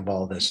husband think of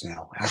all this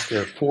now?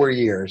 After 4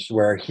 years,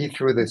 where he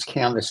threw this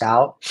canvas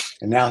out,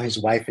 and now his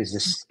wife is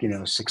this, you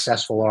know,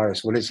 successful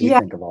artist. What does he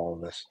think of all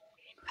of this?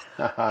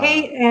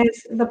 He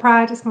is the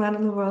proudest man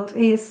in the world.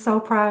 He is so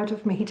proud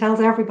of me. He tells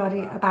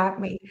everybody about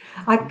me.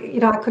 I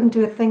couldn't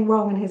do a thing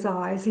wrong in his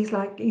eyes.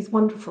 He's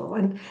wonderful,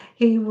 and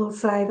he will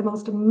say the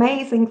most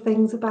amazing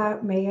things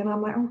about me. And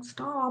I'm like, oh,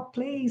 stop,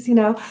 please, you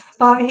know.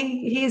 But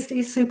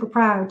he's super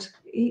proud.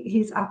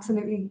 He's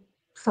absolutely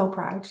so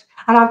proud.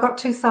 And I've got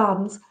two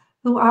sons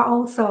who are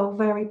also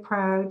very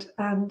proud.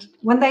 And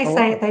when they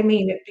say it, they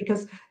mean it,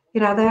 because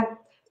you know they're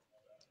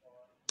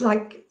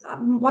like,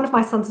 one of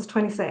my sons is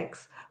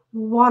 26.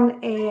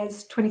 One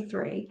is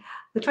 23.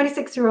 The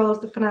 26-year-old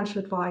is the financial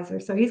advisor.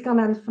 So he's gone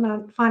down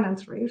the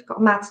finance route, got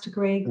a maths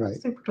degree,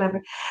 super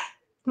clever.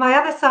 My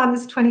other son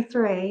is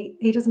 23.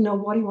 He doesn't know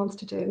what he wants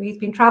to do. He's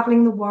been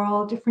traveling the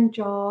world, different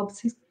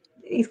jobs.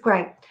 He's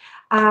great.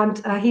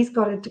 And he's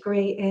got a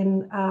degree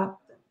in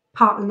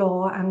part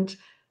law and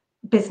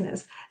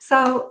business.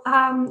 So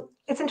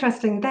it's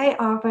interesting. They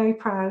are very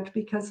proud,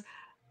 because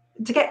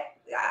to get,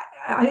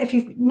 if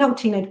you know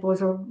teenage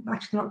boys, or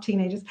actually not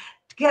teenagers,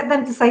 to get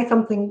them to say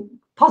something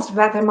positive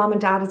about their mum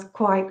and dad is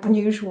quite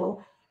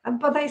unusual.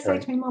 But they say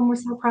to me, Mum, we're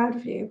so proud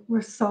of you.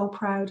 We're so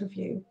proud of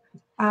you.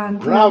 And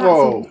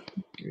bravo!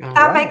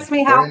 That makes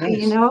me happy,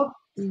 you know?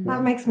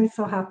 That makes me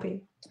so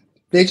happy.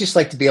 They just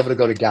like to be able to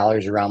go to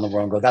galleries around the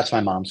world and go, that's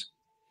my mom's.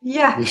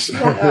 Yeah. That's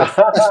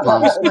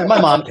mom's. Yeah, my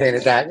mom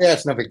painted that. Yeah,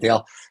 it's no big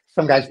deal.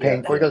 Some guy's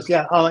paying for it. He goes,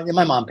 yeah,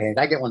 my mom painted.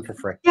 I get one for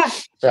free. Yeah.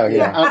 So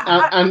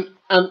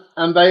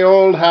and they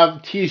all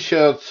have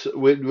T-shirts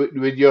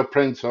with your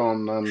prints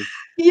on.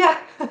 Yeah.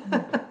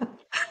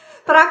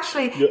 But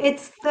actually,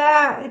 it's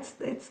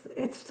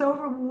so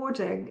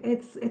rewarding.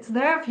 It's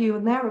their view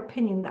and their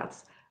opinion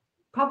that's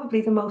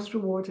probably the most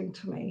rewarding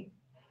to me,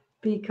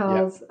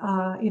 because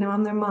you know,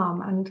 I'm their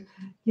mom, and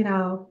you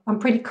know, I'm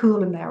pretty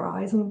cool in their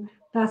eyes, and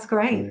that's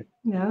great.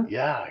 You know.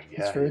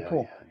 It's very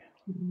cool.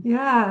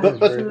 Yeah. But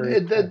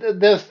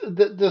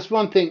there's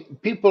one thing.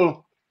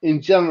 People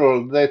in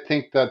general, they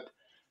think that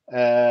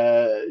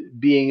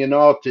being an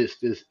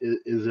artist is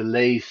a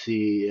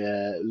lazy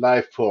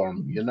life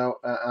form, you know,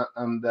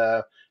 and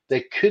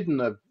they couldn't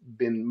have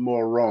been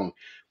more wrong.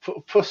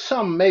 For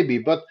some, maybe,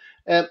 but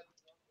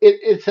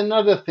it's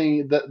another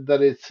thing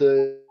that it's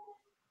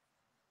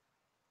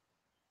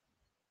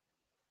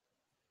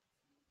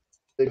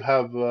you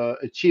have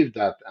achieved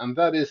that, and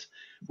that is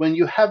when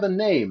you have a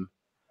name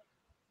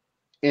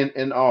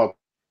in art,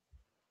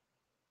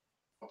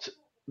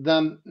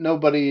 then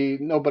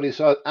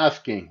nobody's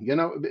asking, you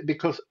know,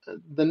 because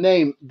the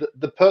name,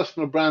 the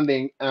personal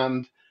branding,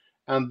 and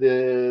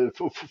the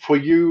for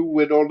you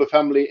with all the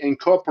family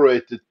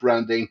incorporated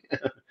branding,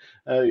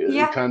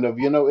 kind of,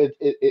 you know,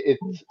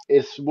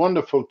 it's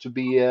wonderful to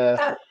be.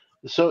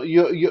 So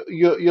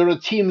you're a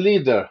team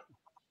leader.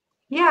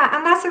 Yeah,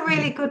 and that's a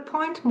really good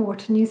point,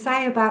 Morton. You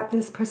say about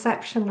this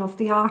perception of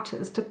the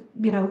artist,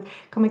 you know,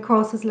 coming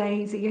across as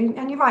lazy,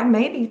 and you're right,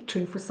 maybe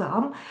true for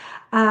some,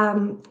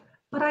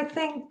 but I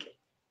think,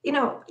 you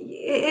know,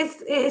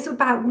 it is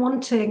about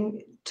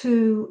wanting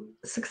to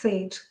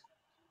succeed,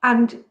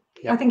 and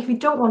I think if you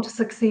don't want to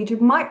succeed, you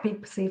might be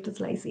perceived as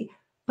lazy.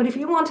 But if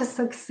you want to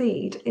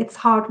succeed, it's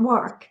hard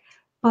work,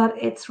 but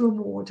it's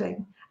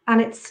rewarding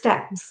and it's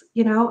steps,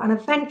 you know, and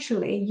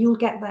eventually you'll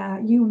get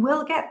there. You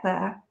will get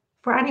there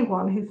for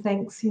anyone who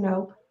thinks, you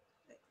know,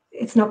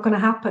 it's not going to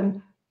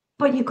happen,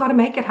 but you've got to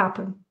make it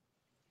happen.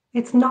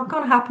 It's not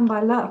going to happen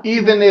by luck.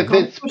 Even if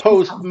it's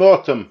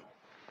post-mortem.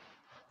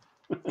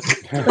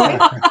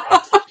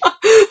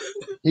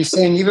 He's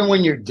saying even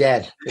when you're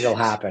dead, it'll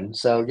happen.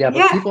 So yeah,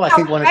 but people I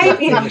think want to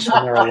be famous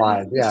when they're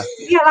alive. Yeah.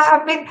 Yeah,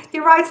 I mean,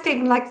 you're right,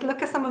 Stephen. Like,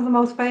 look at some of the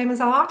most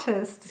famous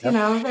artists. You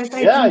know, they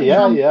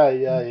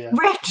didn't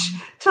rich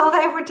till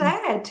they were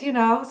dead. You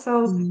know,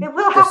 so it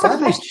will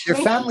happen. Their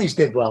families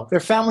did well.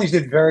 Their families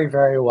did very,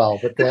 very well.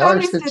 But the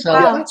artists did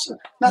well.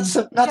 Not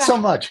so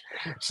much.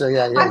 So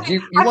yeah. You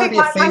want to be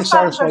a famous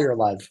artist while you're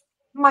alive.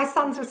 My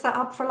sons are set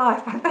up for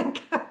life, I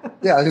think.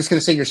 Yeah, I was just going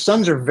to say your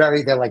sons are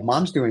they're like,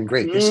 Mom's doing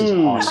great. This is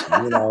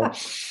awesome, you know.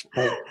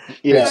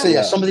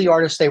 Some of the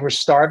artists, they were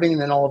starving, and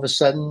then all of a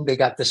sudden they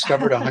got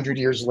discovered 100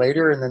 years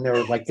later, and then they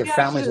were like, their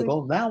families like,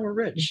 oh, now we're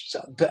rich.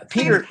 So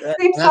Peter, that's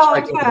why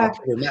I talk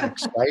about Peter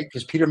Max, right?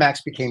 Because Peter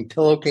Max became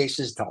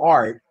pillowcases to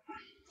art.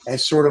 And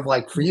it's sort of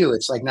like for you,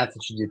 it's like not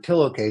that you do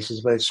pillowcases,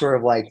 but it's sort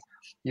of like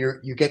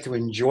you get to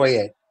enjoy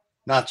it.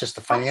 Not just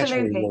the financial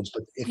rewards,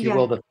 but if you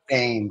will, the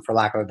fame, for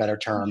lack of a better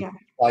term,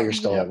 while you're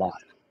still alive.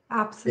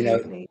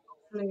 Absolutely,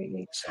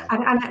 absolutely.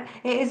 And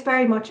it is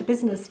very much a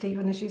business,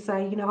 Stephen, as you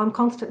say. You know, I'm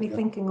constantly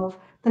thinking of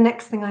the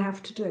next thing I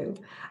have to do.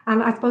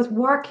 And I suppose I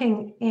worked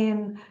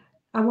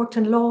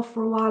in law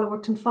for a while, I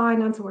worked in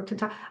finance, I worked in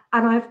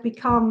and I've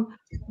become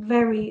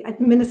very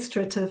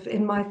administrative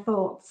in my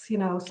thoughts, you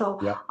know. So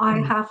I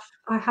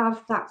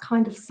have that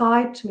kind of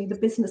side to me, the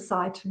business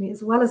side to me,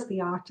 as well as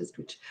the artist,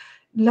 which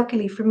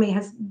luckily for me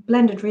has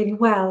blended really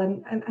well,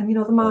 and you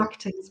know, the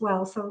marketing as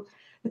well. So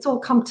it's all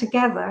come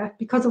together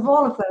because of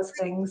all of those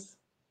things.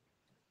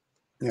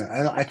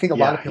 Yeah, I think a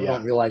lot of people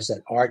don't realize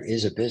that art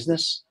is a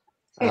business.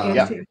 And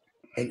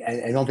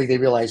I don't think they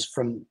realize,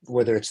 from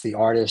whether it's the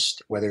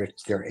artist, whether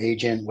it's their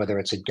agent, whether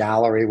it's a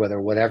gallery,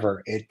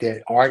 whatever,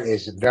 that art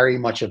is very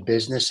much a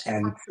business,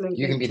 and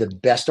you can be the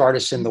best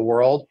artist in the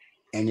world,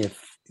 and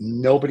if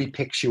nobody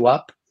picks you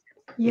up,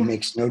 it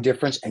makes no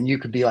difference. And you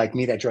could be like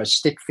me that draws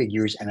stick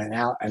figures, and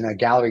a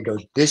gallery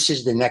goes, this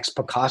is the next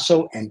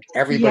Picasso, and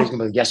everybody's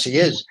gonna be like, yes, he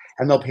is,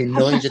 and they'll pay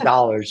millions of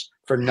dollars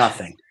for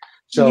nothing.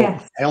 So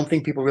I don't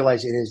think people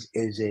realize it is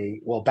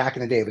back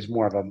in the day, it was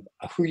more of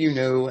a who you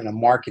knew and a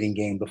marketing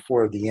game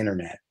before the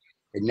internet.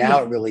 And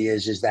now it really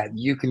is that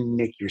you can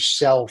make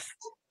yourself,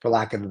 for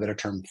lack of a better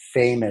term,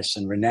 famous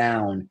and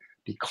renowned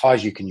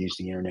because you can use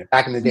the internet.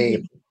 Back in the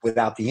day,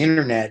 without the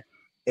internet,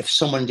 if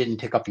someone didn't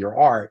pick up your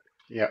art,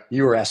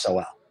 you were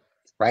SOL.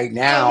 Right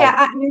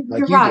now,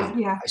 you're right.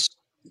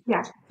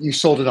 You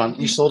sold it on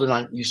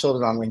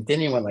LinkedIn.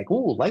 And you went like,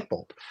 "Ooh, light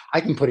bulb!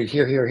 I can put it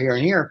here, here, here,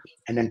 and here."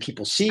 And then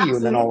people see you,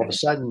 and then all of a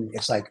sudden,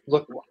 it's like,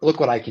 "Look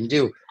what I can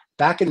do."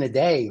 Back in the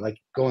day, like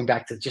going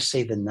back to just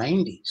say the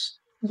 '90s,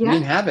 you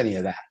didn't have any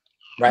of that,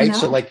 right? No.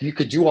 So like you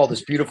could do all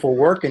this beautiful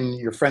work, and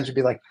your friends would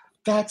be like,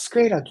 "That's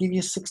great! I'll give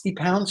you 60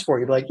 pounds for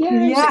it." You'd be like,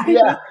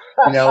 "Yeah."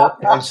 You know,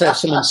 instead of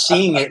someone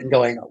seeing it and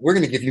going, "We're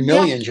going to give you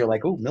millions," you're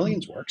like, "Oh,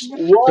 millions works."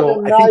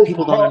 So I think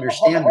people don't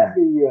understand that.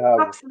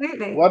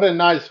 Absolutely. What a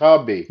nice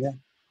hobby.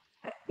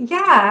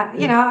 Yeah,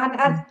 you know,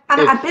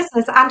 and a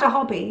business and a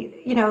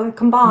hobby, you know,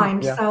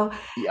 combined. So,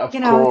 you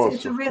know,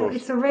 it's a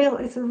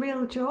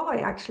real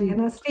joy, actually.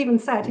 And as Stephen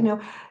said, you know,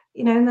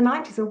 in the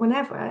 90s or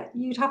whenever,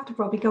 you'd have to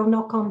probably go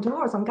knock on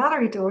doors, on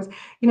gallery doors.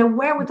 You know,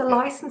 where would the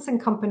licensing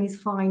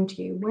companies find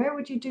you? Where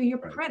would you do your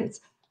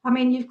prints? I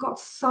mean, you've got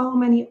so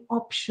many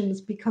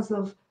options because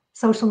of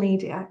social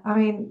media. I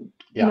mean,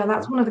 you know,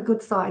 that's one of the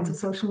good sides of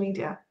social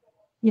media.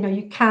 You know,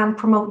 you can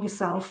promote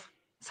yourself.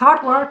 It's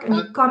hard work, and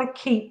you've got to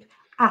keep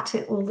at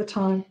it all the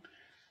time.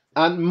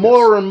 And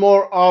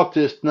more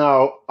artists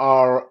now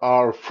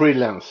are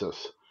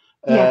freelancers.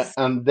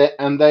 And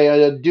they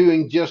are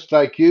doing just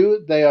like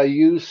you. They are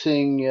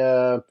using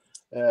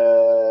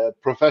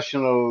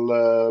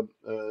professional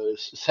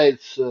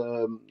sales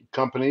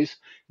companies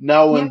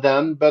now and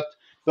then.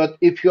 But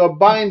if you're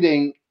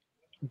binding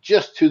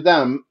just to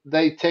them,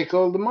 they take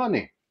all the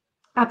money.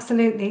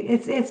 Absolutely,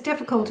 it's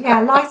difficult.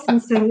 Yeah,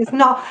 licensing is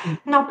not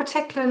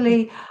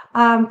particularly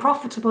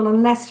profitable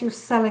unless you're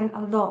selling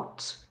a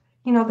lot.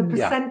 You know, the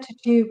percentage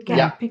you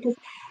get, because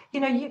you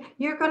know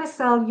you're going to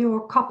sell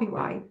your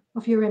copyright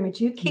of your image.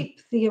 You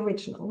keep the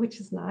original, which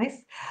is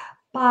nice,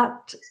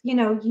 but you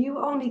know you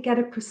only get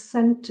a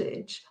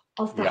percentage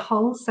of the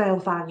wholesale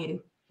value,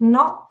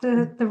 not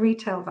the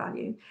retail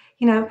value.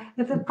 You know,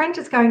 if the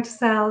printer's going to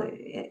sell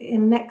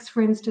in Next,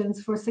 for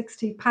instance, for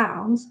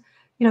 £60.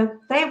 You know,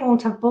 they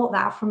won't have bought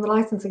that from the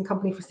licensing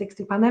company for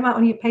 £60. They might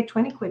only have paid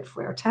 20 quid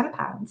for it, or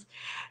 £10.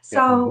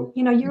 So,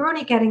 you know, you're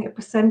only getting a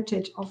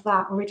percentage of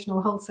that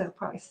original wholesale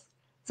price.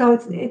 So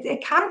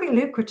it can be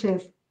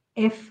lucrative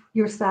if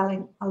you're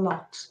selling a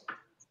lot.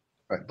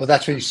 Right. Well,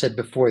 that's what you said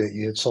before, that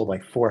you had sold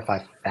like 4,000 or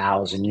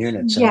 5,000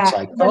 units. And it's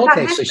like,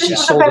 okay, so she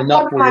sold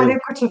enough. One of my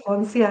lucrative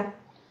ones,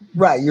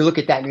 Right. You look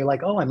at that and you're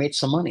like, oh, I made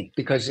some money.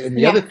 Because and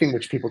the Yeah. other thing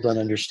which people don't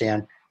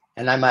understand,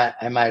 and I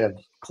might have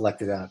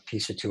collected a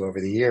piece or two over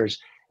the years,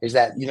 is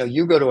that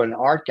you go to an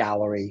art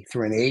gallery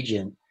through an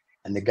agent,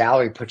 and the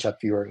gallery puts up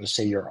let's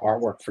say your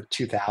artwork for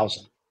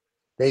 2,000.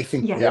 They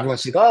think Yeah.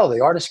 everyone's like, oh, the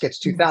artist gets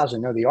Mm.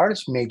 2,000. No, the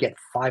artist may get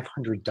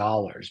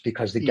 $500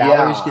 because the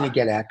gallery's going to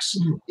Yeah. get X,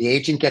 Mm. the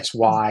agent gets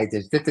Y.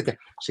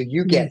 So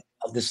you Mm. get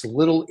this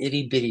little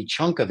itty bitty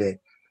chunk of it.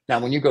 Now,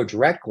 when you go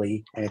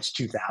directly and it's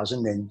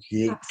 2,000, then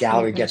the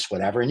gallery Absolutely. gets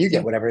whatever, and you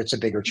get whatever. It's a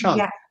bigger chunk.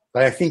 Yeah.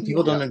 But I think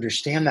people Yeah. don't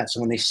understand that. So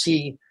when they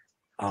see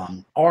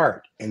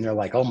art and they're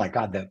like, oh my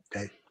God,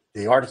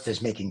 the artist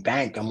is making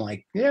bank. I'm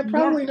like, yeah,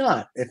 probably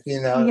not. If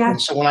Yeah.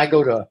 And so when I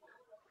go to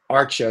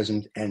art shows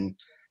and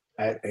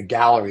at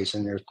galleries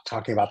and they're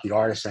talking about the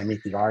artist, I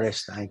meet the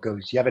artist and I go,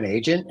 do you have an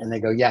agent? And they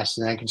go, yes.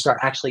 And I can start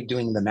actually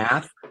doing the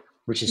math,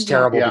 which is Yeah.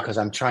 terrible Yeah. because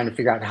I'm trying to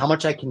figure out how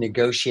much I can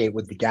negotiate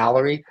with the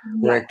gallery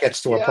where Yeah. it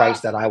gets to a Yeah. price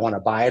that I want to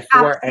buy it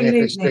for. And if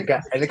it's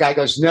Absolutely. the guy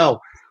goes, no,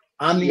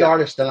 I'm the Yeah.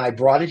 artist and I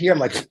brought it here. I'm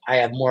like, I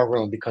have more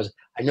room because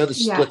I know the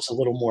Yeah. split's a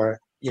little more,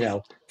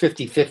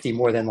 50-50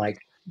 more than like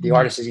the Mm.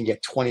 artist is going to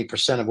get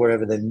 20% of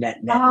whatever the net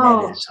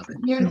Oh, is of it.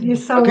 you're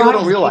so But people right,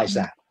 don't realize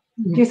Stephen. that.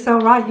 You're so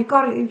right. If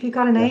you've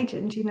got an Yeah.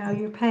 agent,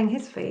 you're paying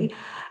his fee.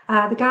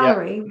 The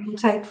gallery will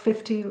take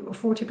 50 or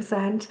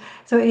 40%.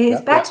 So it is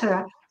Yep.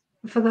 better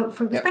for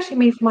Yep. especially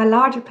me for my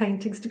larger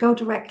paintings to go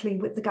directly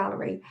with the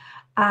gallery,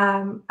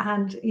 and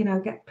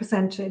get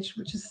percentage,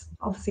 which is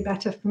obviously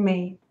better for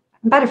me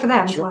and better for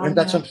them as Sure. well. And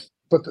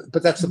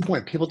but that's the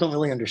point. People don't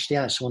really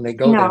understand it. So when they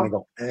go there and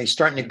No. they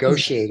start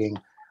negotiating,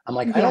 I'm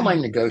like, I don't Yeah.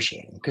 mind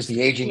negotiating because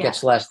the agent Yeah.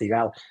 gets less.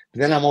 But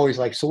then I'm always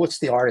like, so what's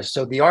the artist?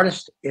 So the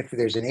artist, if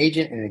there's an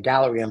agent and a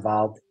gallery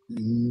involved,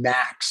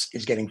 max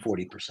is getting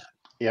 40%.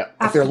 Yeah.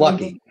 If they're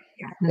lucky.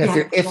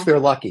 Yeah. If they're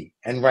lucky.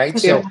 And right.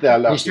 If So they're If they're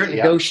when you lucky. start Yeah.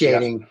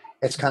 negotiating,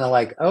 it's kind of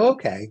like, oh,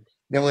 okay.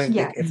 Then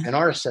Yeah. if an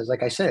artist says,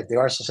 like I said, if the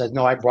artist says,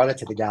 no, I brought it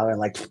to the gallery, and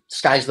like,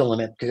 sky's the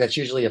limit, because that's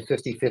usually a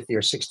 50-50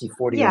 or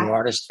 60-40 in the Yeah.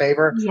 artist's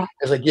favor. Yeah.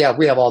 It's like, yeah,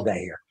 we have all day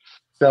here.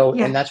 So,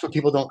 Yeah. and that's what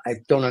people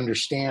don't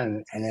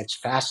understand. And it's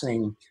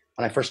fascinating.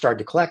 When I first started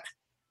to collect,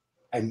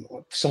 and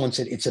someone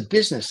said, it's a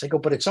business. I go,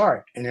 but it's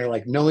art. And they're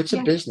like, no, it's a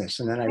Yeah. business.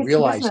 And then I It's a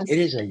realized business. it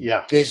is a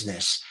Yeah.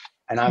 business.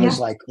 And I was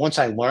like, once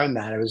I learned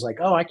that, I was like,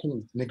 oh, I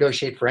can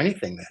negotiate for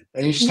anything then.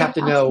 And you just have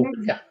to know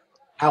Absolutely.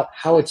 Yeah.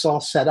 how it's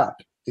all set up.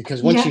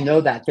 Because once you Yeah.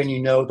 know that, then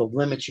you know the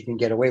limits you can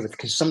get away with.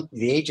 Because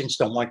the agents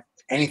don't want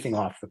anything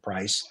off the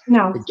price.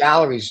 No. The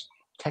galleries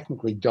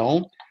technically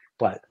don't,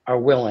 but are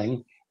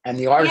willing. And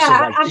the artist is Yeah,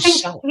 like, I just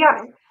think, sell it.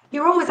 yeah,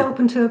 you're always Yeah.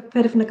 open to a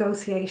bit of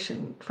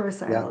negotiation for a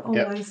sale.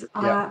 Yeah. Always.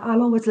 Yeah.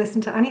 I'll always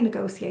listen to any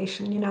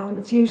negotiation, and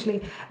it's usually,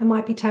 it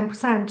might be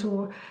 10%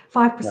 or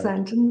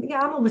 5%. And yeah,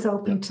 I'm always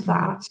open to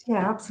that.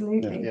 Yeah,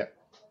 absolutely. Yeah.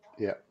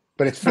 Yeah.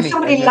 But it's If funny.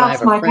 somebody And then I loves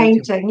have a my friend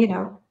who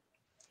painting,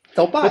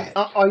 they'll buy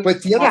But it.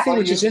 But the other Yeah. thing,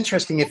 which is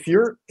interesting, if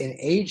you're an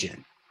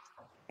agent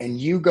and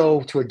you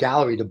go to a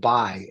gallery to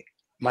buy,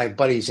 my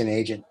buddy's an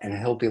agent and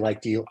he'll be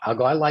like, I'll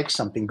go, I like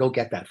something, go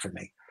get that for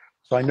me.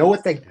 So I know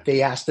what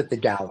they asked at the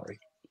gallery.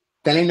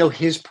 Then I know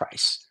his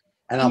price.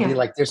 And I'll be Yeah.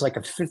 like, there's like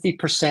a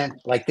 50%,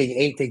 like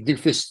they do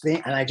this thing.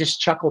 And I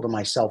just chuckle to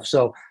myself.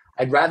 So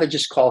I'd rather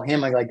just call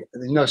him. I'm like,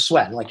 no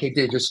sweat. I'm like, hey,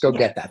 dude, just go Yeah.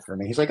 get that for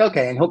me. He's like,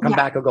 okay. And he'll come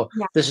Yeah. back and go,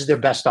 Yeah. this is their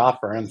best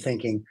offer. And I'm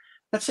thinking,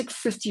 that's like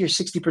 50 or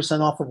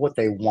 60% off of what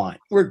they want.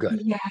 We're good.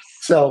 Yes.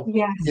 So,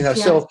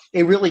 Yes. so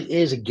it really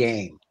is a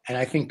game. And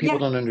I think people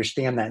Yeah. don't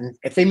understand that. And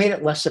if they made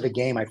it less of a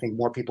game, I think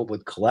more people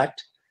would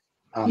collect.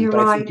 You're But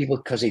I right. think people,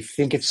 because they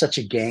think it's such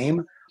a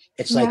game,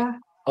 it's like, Yeah.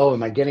 oh,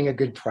 am I getting a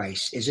good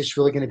price? Is this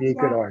really going to be a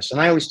good Yeah. artist?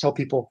 And I always tell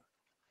people,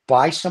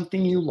 buy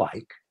something you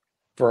like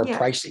for a Yeah.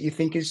 price that you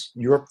think is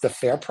the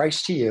fair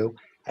price to you.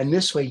 And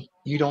this way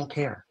you don't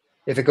care.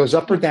 If it goes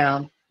up or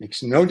down,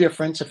 makes no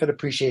difference if it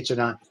appreciates or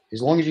not,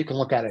 as long as you can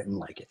look at it and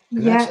like it.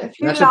 And Yeah. that's it. If And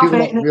you that's what love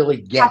people it, don't really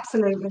get.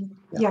 absolutely.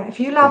 Yeah. Yeah. If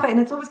you love it and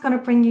it's always going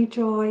to bring you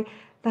joy,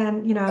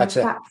 then, That's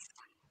it.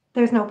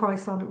 there's no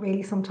price on it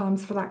really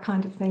sometimes for that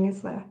kind of thing,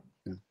 is there?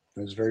 Yeah,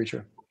 that's very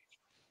true.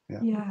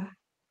 Yeah.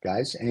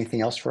 Guys,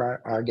 anything else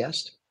for our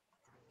guest?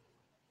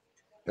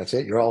 That's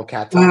it. You're all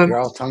you're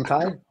all tongue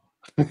tied.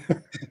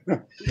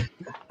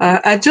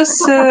 I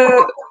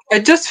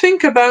just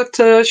think about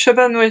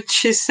Siobhan when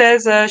she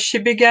says she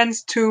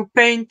begins to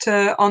paint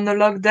on the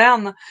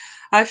lockdown.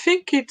 I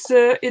think it's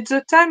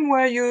a time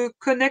where you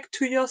connect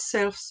to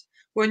yourselves,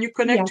 when you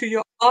connect Yeah. to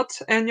your art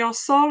and your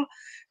soul,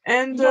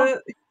 and Yeah.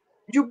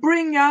 you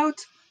bring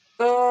out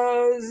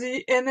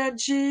the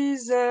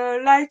energies,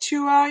 light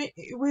you are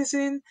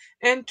within,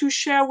 and to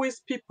share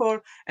with people.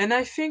 And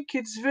I think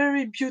it's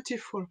very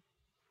beautiful.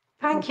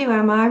 Thank you,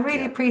 Emma. I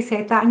really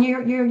appreciate that. And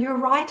you're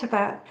right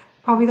about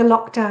probably the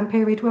lockdown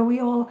period where we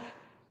all,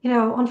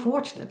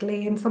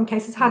 unfortunately, in some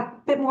cases, had a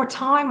bit more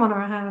time on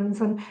our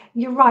hands. And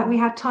you're right, we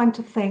had time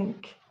to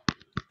think.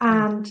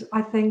 And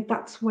I think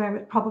that's where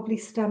it probably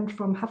stemmed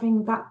from,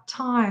 having that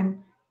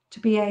time to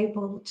be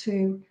able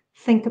to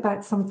think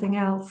about something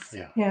else.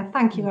 Yeah. Yeah.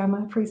 Thank you, Emma.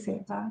 I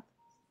appreciate that.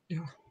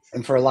 Yeah,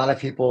 And for a lot of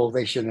people,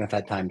 they shouldn't have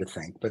had time to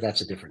think, but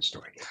that's a different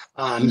story.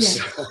 Yes.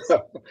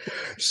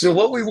 So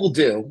what we will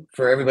do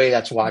for everybody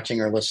that's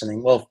watching or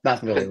listening, well,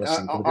 not really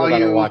listening, for the people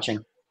that are watching,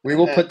 we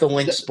will put the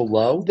links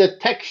below the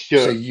texture?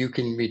 so you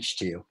can reach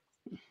to you.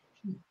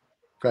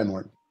 Go ahead,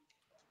 Morten.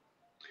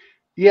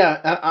 Yeah,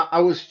 I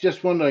was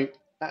just wondering.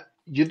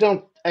 You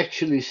don't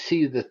actually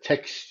see the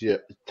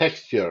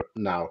texture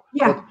now.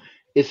 Yeah. But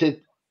is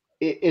it?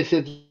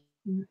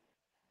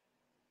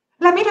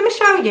 Let me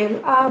show you.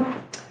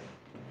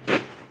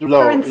 For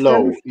Low?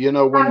 instance, You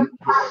know when.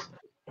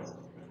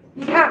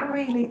 you can't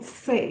really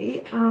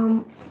see.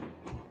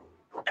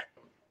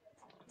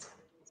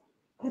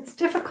 It's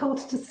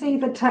difficult to see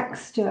the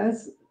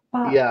textures,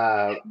 but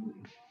Yeah,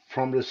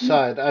 from the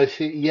side, I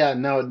see. Yeah,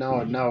 no, it's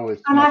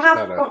and I much have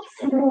better. got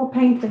some more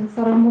paintings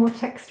that are more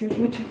textured,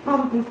 which would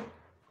probably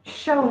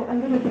show it a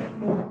little bit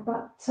more.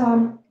 But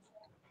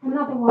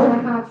another one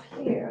I have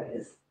here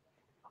is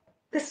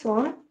this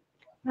one,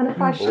 and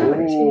if I show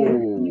it to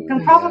you, you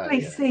can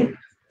probably see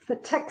the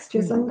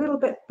textures a little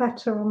bit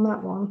better on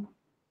that one.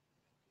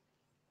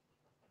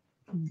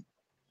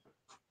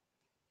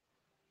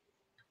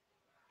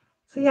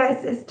 So yeah,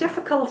 it's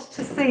difficult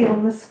to see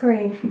on the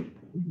screen.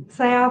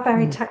 So they are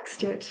very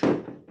textured.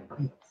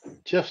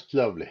 Just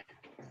lovely.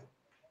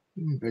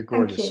 They're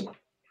gorgeous. Thank you.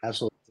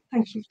 Absolutely.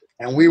 Thank you.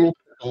 And we will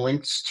put the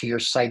links to your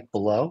site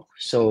below.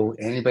 So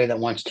anybody that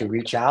wants to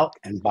reach out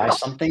and buy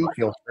something,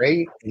 feel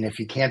free. And if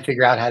you can't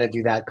figure out how to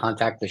do that,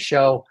 contact the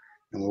show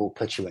and we'll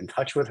put you in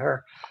touch with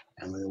her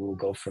and we will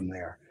go from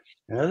there.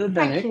 And other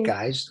than Thank you.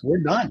 guys, we're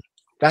done.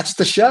 That's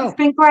the show. It's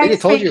been great I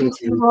told you speaking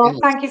to you all.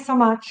 Thank you so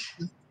much.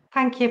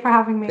 Thank you for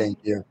having me. Thank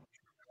you.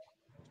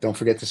 Don't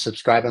forget to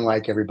subscribe and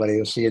like, everybody.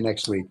 We'll see you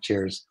next week.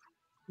 Cheers.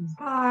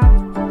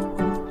 Bye.